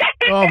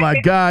 Oh my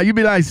God, you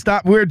be like,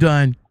 stop. We're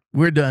done.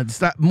 We're done.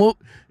 Stop. Move.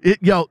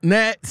 Yo,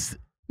 Nets.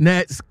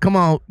 Come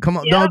on.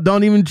 Yep.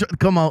 Don't even.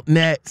 Come on,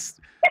 Nets.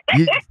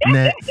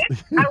 Nets.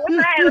 I wish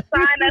I had a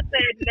sign that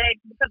said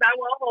next, because I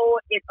will hold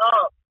it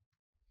up.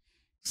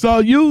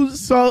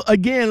 So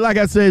again, like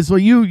I said, so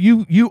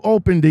you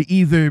open to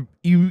either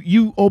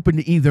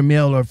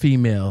male or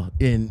female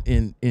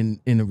in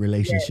a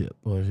relationship,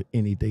 yes, or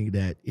anything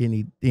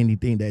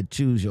that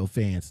choose your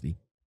fancy.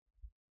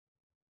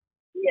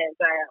 Yes,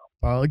 I am.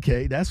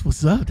 Okay, that's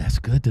what's up. That's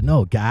good to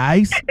know,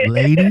 guys,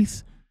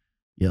 ladies.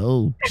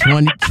 Yo,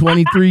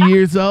 23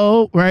 years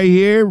old right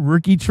here,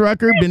 rookie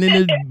trucker, been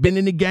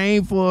in the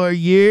game for a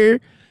year.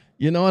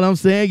 You know what I'm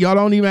saying? Y'all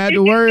don't even have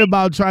to worry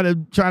about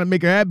trying to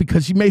make her happy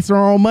because she makes her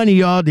own money,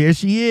 y'all. There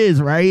she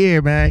is right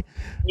here, man.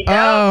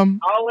 Yeah,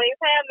 always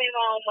having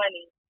my own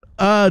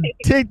money.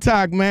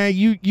 TikTok, man,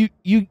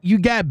 you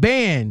got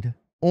banned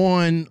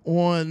on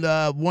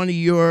one of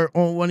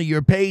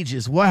your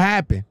pages. What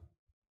happened?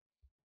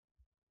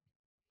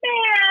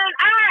 Man,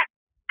 I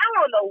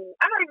don't know.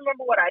 I don't even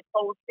remember what I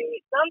posted.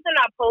 Something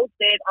I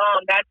posted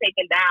got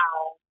taken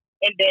down,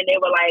 and then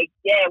they were like,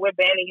 "Yeah, we're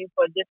banning you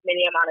for this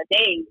many amount of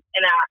days."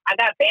 And I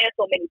got banned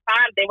so many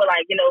times. They were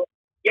like,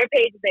 your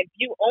page is in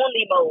view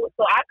only mode,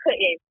 so I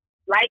couldn't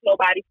like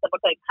nobody's stuff.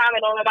 I couldn't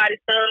comment on nobody's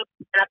stuff,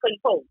 and I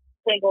couldn't post,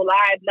 couldn't go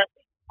live,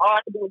 nothing. All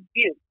I could do was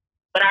view.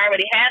 But I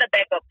already had a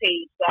backup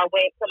page, so I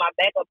went to my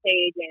backup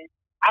page, and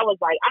I was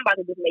like, I'm about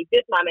to just make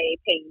this my main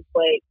page,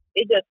 but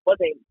it just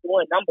wasn't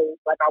doing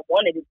numbers like I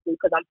wanted it to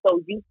because I'm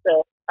so used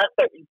to a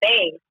certain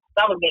thing.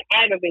 So I was getting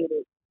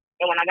aggravated.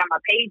 And when I got my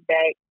page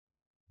back,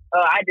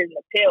 I did an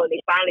appeal.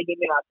 They finally gave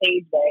me my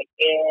page back,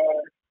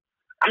 and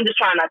I'm just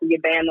trying not to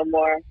get banned no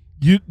more.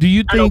 Do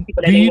you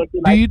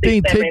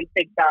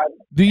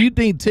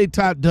think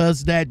TikTok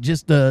does that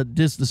just to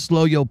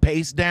slow your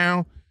pace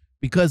down?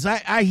 Because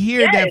I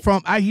hear that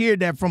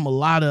from a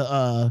lot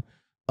of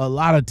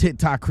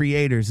TikTok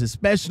creators,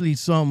 especially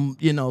some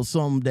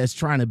that's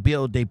trying to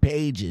build their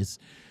pages.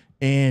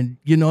 And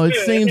it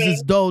seems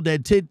as though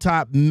that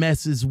TikTok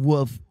messes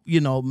with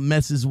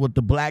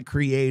the black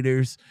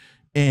creators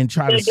and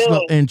try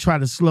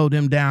to slow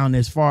them down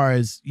as far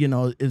as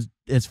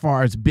as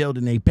far as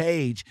building a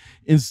page,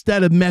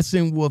 instead of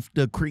messing with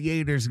the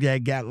creators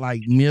that got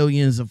like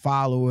millions of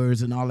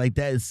followers and all like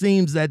that. It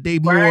seems that they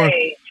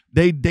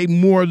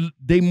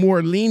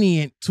more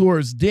lenient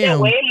towards them. They're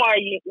way more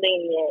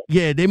lenient.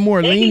 Yeah, they're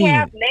more lenient. They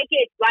half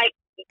naked,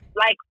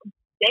 like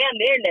damn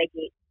near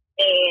naked,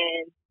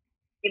 and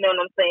you know what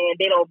I'm saying.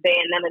 They don't ban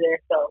none of their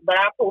stuff. But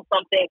I post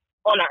something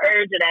on the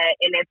urge of that,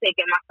 and they're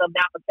taking my stuff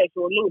down for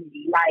sexual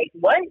nudity. Like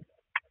what?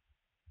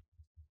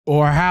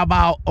 Or how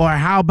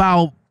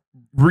about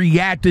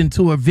reacting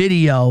to a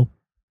video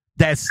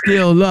that's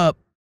still up,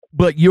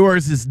 but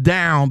yours is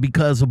down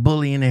because of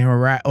bullying and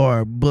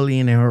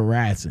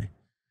harassing?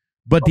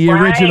 But the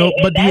original,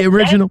 that's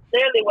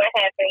clearly what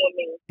happened with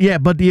me. Yeah,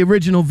 but the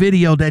original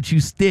video that you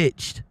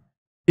stitched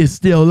is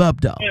still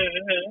up though.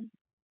 Mm-hmm.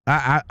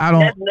 I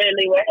don't. That's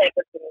literally what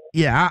happened to me.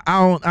 Yeah,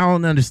 I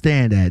don't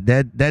understand that.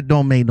 That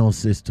don't make no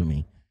sense to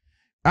me.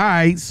 All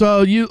right,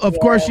 so of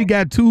course you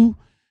got two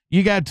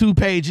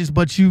pages,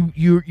 but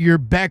you're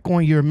back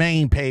on your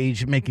main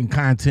page making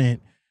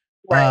content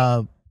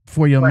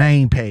for your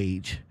main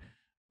page.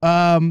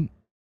 I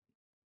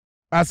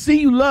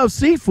see you love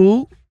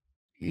seafood.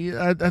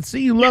 I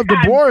see you love the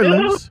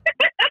broilers.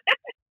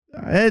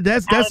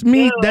 That's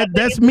me.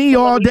 That's me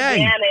all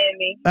day.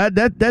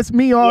 That's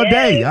me all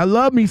day. I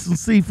love me some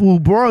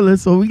seafood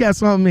broilers, so we got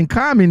something in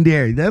common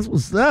there. That's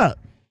what's up.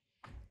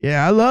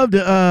 Yeah, I love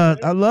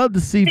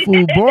the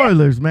seafood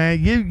broilers,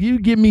 man.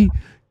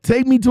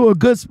 Take me to a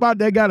good spot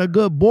that got a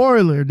good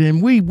broiler,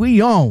 then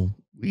we on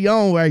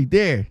right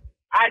there.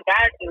 I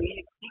got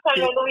you. You come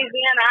to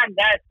Louisiana, I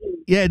got you.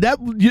 Yeah,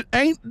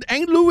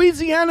 ain't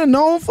Louisiana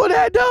known for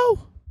that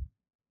though?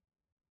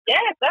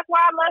 Yes, that's why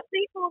I love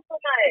seafood so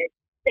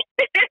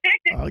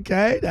much.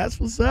 Okay, that's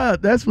what's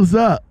up. That's what's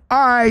up.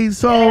 All right,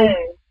 so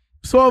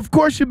of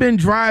course you've been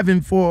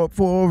driving for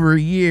over a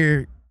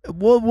year.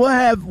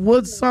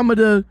 What's some of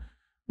the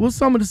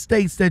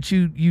states that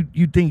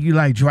you think you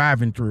like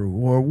driving through,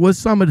 or what's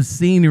some of the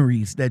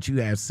sceneries that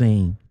you have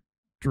seen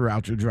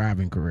throughout your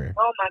driving career?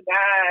 Oh my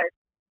God,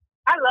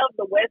 I love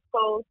the West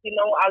Coast.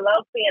 I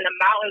love seeing the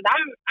mountains.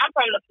 I'm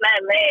from the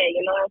flatland.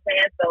 You know what I'm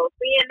saying? So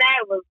seeing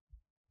that was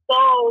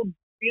so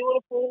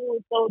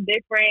beautiful, so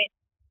different.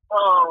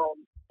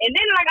 And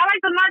then I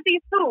like the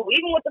Northeast too,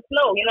 even with the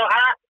snow.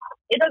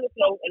 It doesn't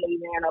snow in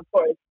Louisiana, of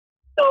course.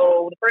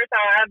 So the first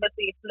time I ever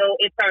seen snow,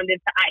 it turned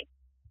into ice,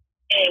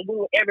 and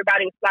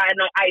everybody was sliding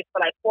on ice for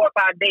like 4 or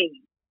 5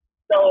 days.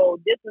 So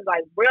this is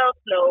like real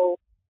snow.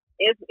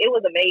 It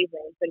was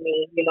amazing to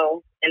me, in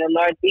the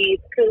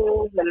Northeast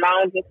too, the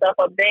mountains and stuff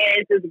up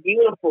there. It's just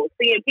beautiful.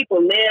 Seeing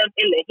people live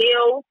in the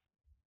hills,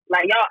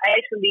 like y'all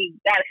actually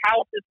got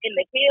houses in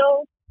the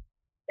hills.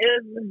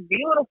 It's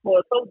beautiful.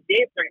 It's so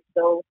different.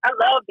 So I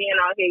love being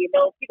out here.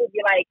 People be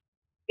like,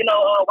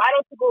 why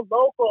don't you go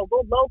local?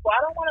 Go local.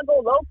 I don't want to go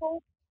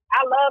local.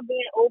 I love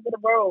being over the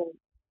road.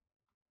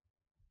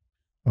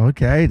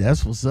 Okay,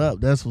 that's what's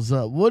up. That's what's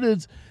up. What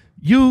is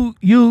you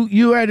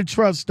at a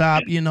truck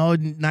stop?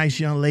 Nice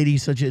young lady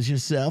such as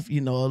yourself. A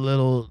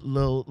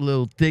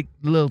little thick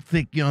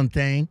young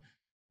thing.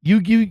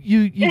 You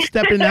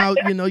stepping out.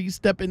 You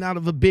stepping out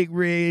of a big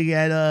rig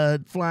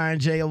at Flying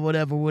J or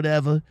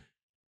whatever.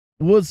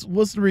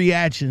 What's the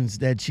reactions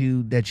that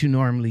you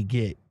normally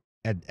get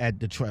at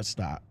the truck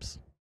stops?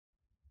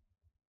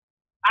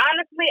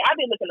 Honestly, I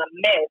be looking a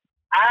mess.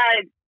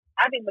 I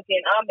I be looking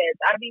a mess.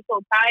 I be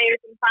so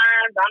tired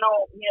sometimes. I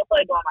don't, feel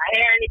like doing my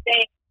hair or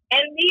anything.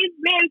 And these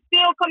men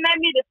still come at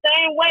me the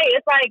same way.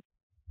 It's like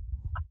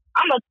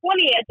I'm a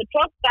 20 at the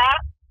truck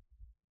stop.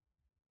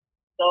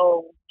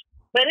 So,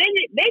 but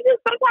they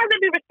just sometimes they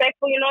be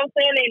respectful. You know what I'm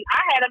saying? And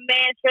I had a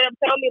man straight up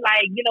tell me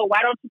like,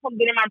 why don't you come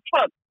get in my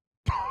truck?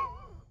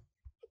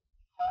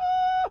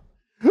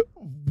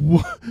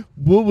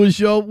 What was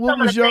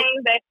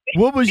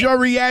your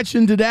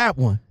reaction to that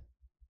one?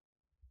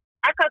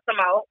 I cussed them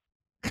out.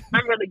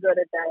 I'm really good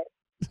at that.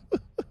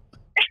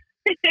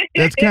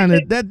 That's kind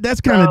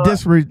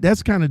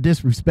of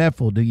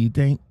disrespectful. Do you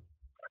think?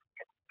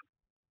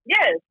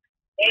 Yes,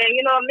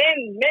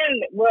 and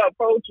men will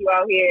approach you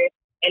out here,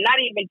 and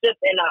not even just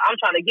in I'm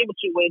trying to give it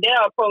you way.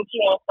 They'll approach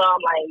you on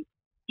some like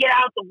get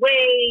out the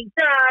way, and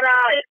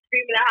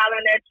screaming and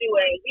hollering at you,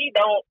 and we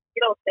don't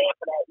stand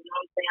for that. You know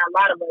what I'm saying? A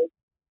lot of us,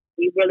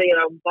 we really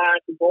are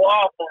going to go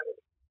off on it.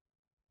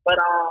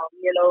 But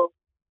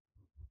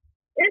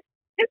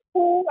it's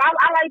cool. I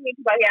like meeting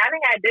people out here. I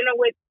done had dinner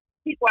with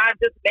people I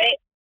just met,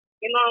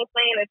 you know what I'm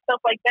saying, and stuff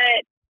like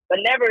that.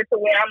 But never to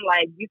where I'm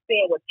like, you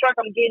seeing what truck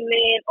I'm getting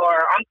in, or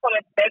I'm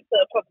coming back to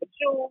a truck with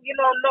you.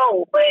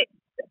 No. But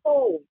it's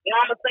cool.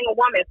 I'm a single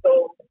woman,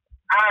 so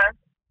I'm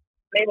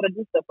able to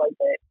do stuff like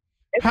that.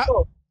 It's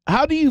cool.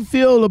 How do you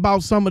feel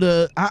about some of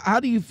the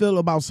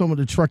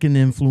trucking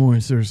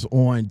influencers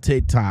on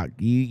TikTok?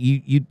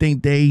 You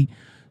think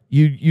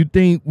you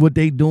think what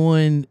they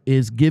doing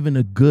is giving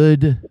a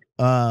good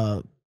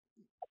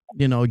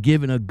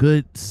giving a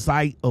good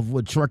sight of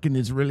what trucking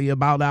is really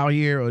about out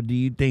here, or do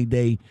you think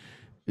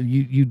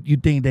you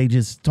think they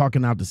just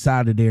talking out the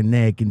side of their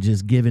neck and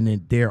just giving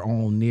it their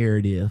own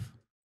narrative?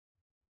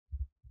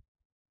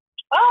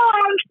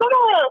 Some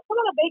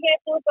of the big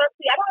influencers,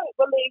 I don't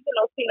really,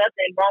 see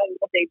nothing wrong with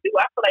what they do.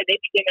 I feel like they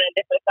be giving a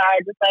different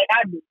side just like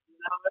I do, you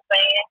know what I'm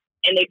saying?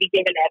 And they be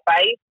giving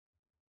advice.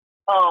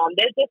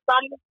 There's just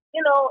some,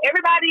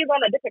 everybody is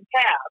on a different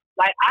path.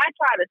 Like, I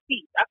try to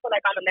teach. I feel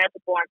like I'm a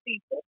natural born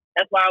teacher.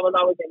 That's why I was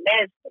always in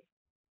management.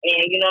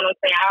 And you know what I'm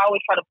saying? I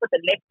always try to put the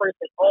next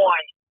person on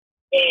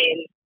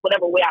in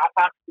whatever way I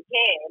possibly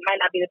can. It might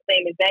not be the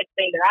same exact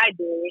thing that I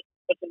do,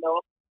 but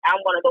I'm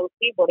one of those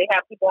people. They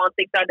have people on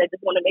TikTok that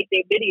just want to make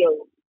their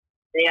videos.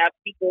 They have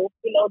people,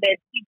 that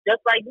teach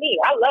just like me.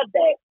 I love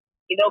that,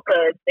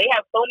 because they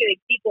have so many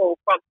people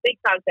from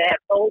TikTok that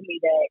have told me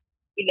that,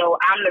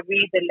 I'm the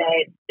reason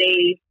that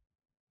they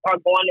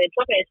are going in the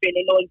truck industry and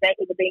they know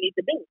exactly what they need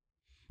to do.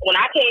 When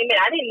I came in,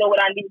 I didn't know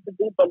what I needed to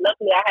do, but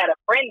luckily I had a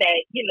friend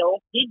that, he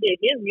did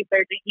his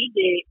research and he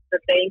did the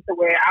thing to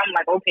where I'm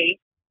like,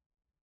 okay.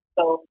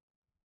 So,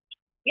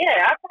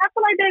 yeah, I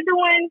feel like they're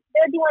doing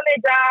their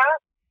job.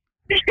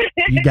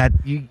 You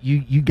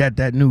got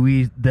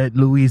that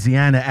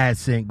Louisiana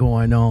accent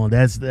going on.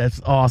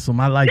 That's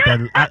awesome. I like that.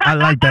 I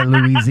like that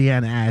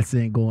Louisiana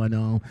accent going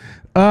on.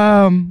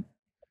 Thank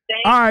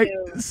all right.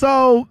 you.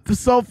 So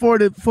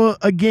for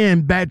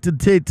again back to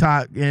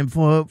TikTok and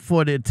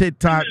for the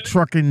TikTok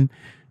trucking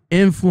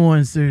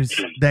influencers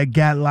that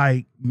got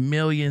like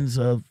millions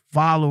of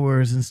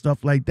followers and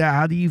stuff like that.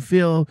 How do you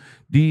feel?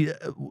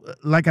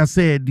 Like I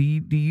said, do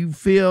you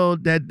feel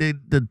that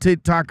the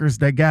TikTokers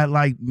that got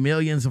like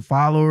millions of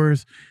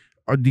followers,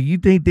 or do you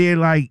think they're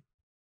like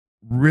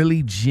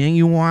really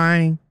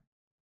genuine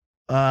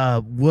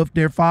with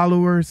their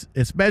followers,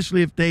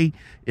 especially if they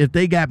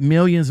got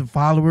millions of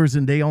followers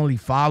and they only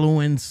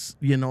following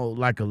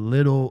like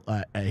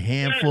a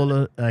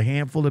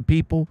handful of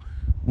people?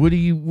 What do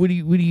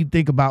you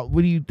think about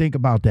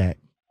that?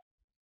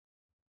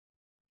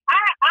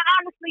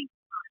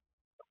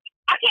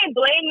 I can't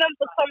blame them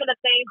for some of the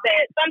things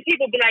that some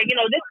people be like,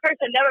 this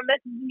person never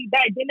messages me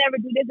back. They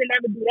never do this, they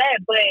never do that.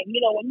 But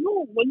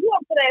when you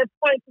up to that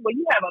point where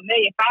you have a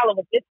million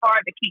followers, it's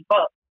hard to keep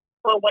up.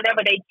 So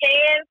whenever they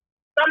can,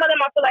 some of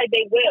them I feel like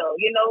they will.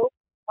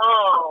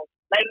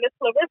 Like Miss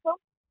Clarissa,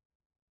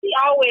 she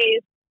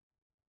always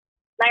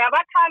like if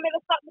I comment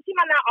or something, she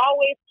might not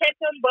always catch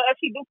them, but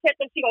if she do catch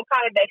them, she gonna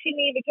comment that. She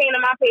didn't even came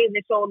to my page and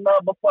showed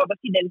love before, but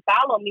she didn't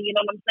follow me. You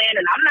know what I'm saying?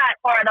 And I'm not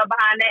hard up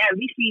behind that. At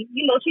least she's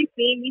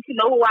seen me. She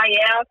know who I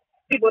am.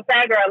 People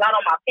tag her a lot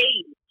on my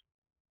page.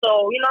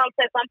 So, what I'm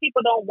saying? Some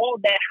people don't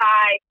want that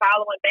high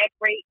following back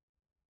rate.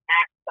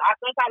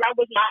 Sometimes I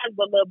wish mine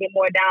was a little bit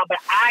more down,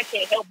 but I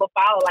can't help but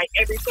follow like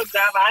every truck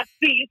driver I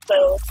see.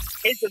 So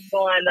it's just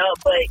going up.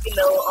 But, I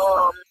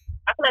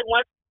feel like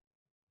once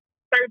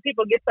certain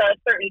people get to a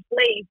certain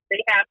place,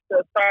 they have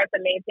to start to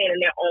maintain in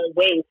their own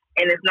way.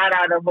 And it's not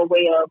out of a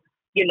way of,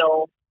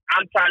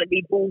 I'm trying to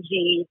be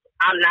bougie.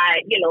 I'm not,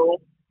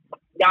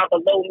 y'all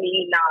below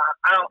me. Nah,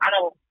 I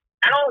don't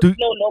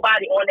know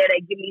nobody on there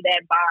that give me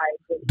that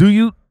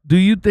vibe. Do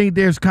you think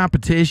there's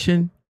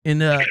competition in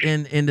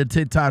the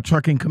TikTok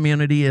trucking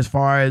community as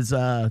far as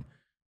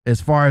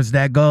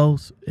that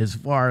goes? As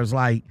far as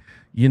like,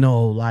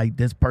 like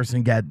this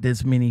person got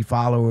this many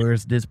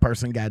followers, this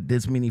person got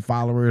this many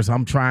followers.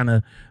 I'm trying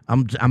to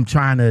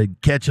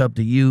catch up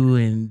to you.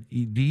 And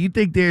do you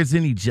think there's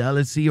any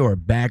jealousy or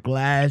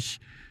backlash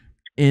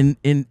in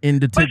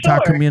the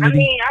TikTok community? I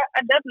mean,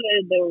 I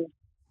definitely do.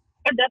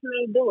 I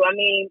definitely do. I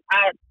mean,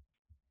 I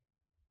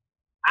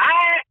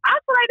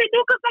feel like they do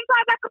because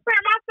sometimes I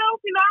compare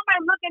myself. You know, I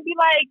might look and be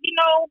like, you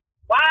know,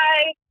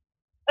 why?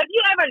 If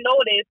you ever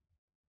notice,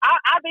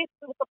 I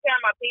basically compare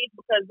my page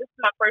because this is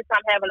my first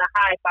time having a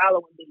high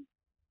following base.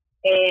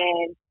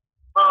 And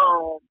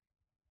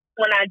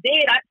when I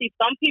did, I see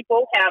some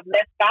people have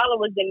less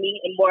followers than me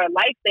and more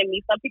likes than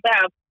me. Some people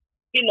have,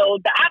 you know,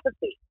 the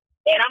opposite.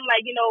 And I'm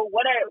like, you know,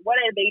 what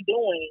are they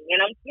doing? And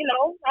I'm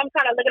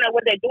kind of looking at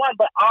what they're doing,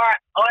 but our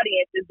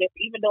audience is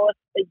different. Even though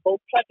it's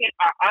both trucking,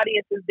 our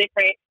audience is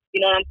different.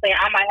 You know what I'm saying?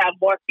 I might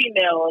have more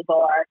females,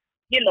 or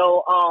you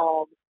know,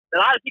 a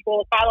lot of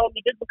people follow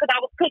me just because I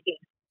was cooking,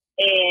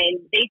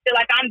 and they feel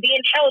like I'm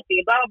being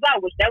healthy, blah blah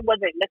blah. Which that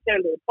wasn't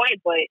necessarily the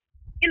point, but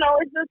you know,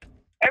 it's just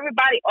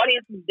everybody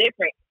audience is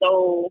different.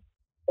 So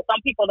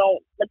some people don't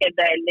look at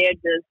that, and they're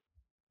just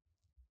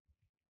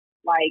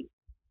like,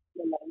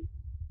 you know.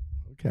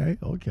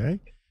 Okay.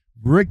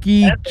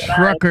 Rookie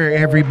Trucker,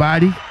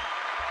 everybody.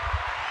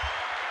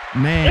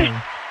 Man.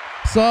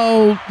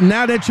 So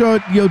now that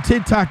your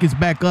TikTok is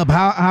back up,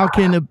 how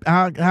can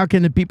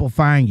the people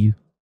find you?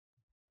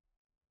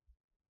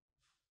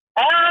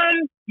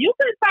 You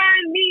can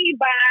find me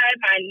by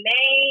my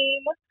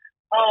name.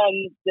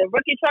 The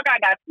Rookie Trucker. I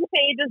got 2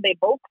 pages. They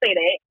both say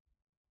that.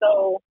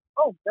 So,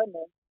 oh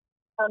goodness,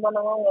 I'm on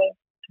the wrong way.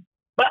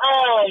 But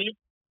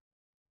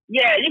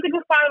yeah, you can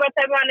just find my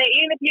type on there.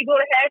 Even if you go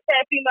to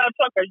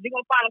 #FemaleTruckers, you're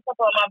gonna find a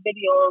couple of my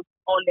videos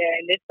on there,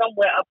 and it's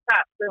somewhere up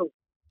top too.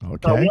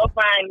 Okay. So you'll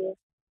find me.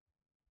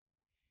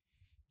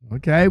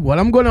 Okay. Well,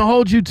 I'm gonna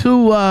hold you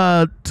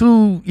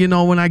to you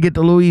know, when I get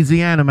to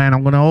Louisiana, man,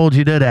 I'm gonna hold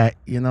you to that.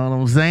 You know what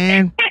I'm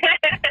saying?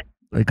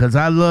 Because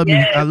I love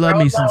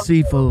me some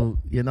seafood.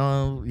 You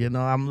know,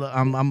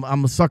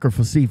 I'm a sucker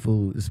for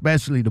seafood,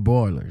 especially the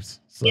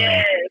broilers. So.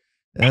 Yes.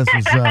 That's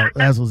what's up.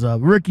 That's what's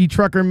up. Rookie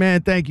Trucker,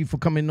 man, thank you for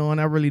coming on.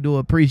 I really do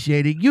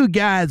appreciate it. You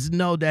guys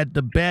know that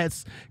the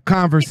best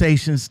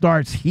conversation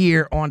starts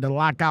here on the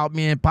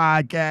Lockoutmen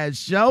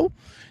podcast show.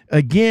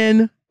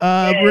 Again,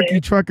 Rookie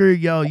Trucker,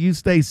 yo, you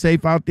stay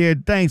safe out there.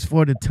 Thanks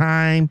for the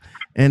time,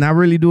 and I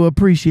really do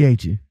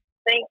appreciate you.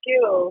 Thank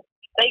you.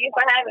 Thank you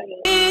for having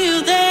me.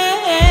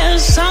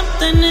 There's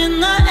something in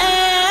the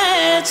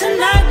air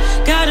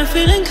tonight. Got a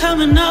feeling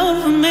coming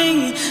over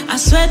me. I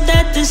swear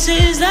that this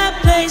is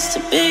that place to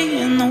be.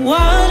 In the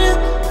water,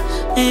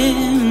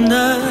 in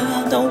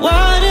the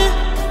water,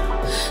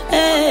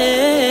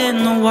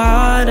 in the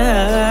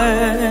water.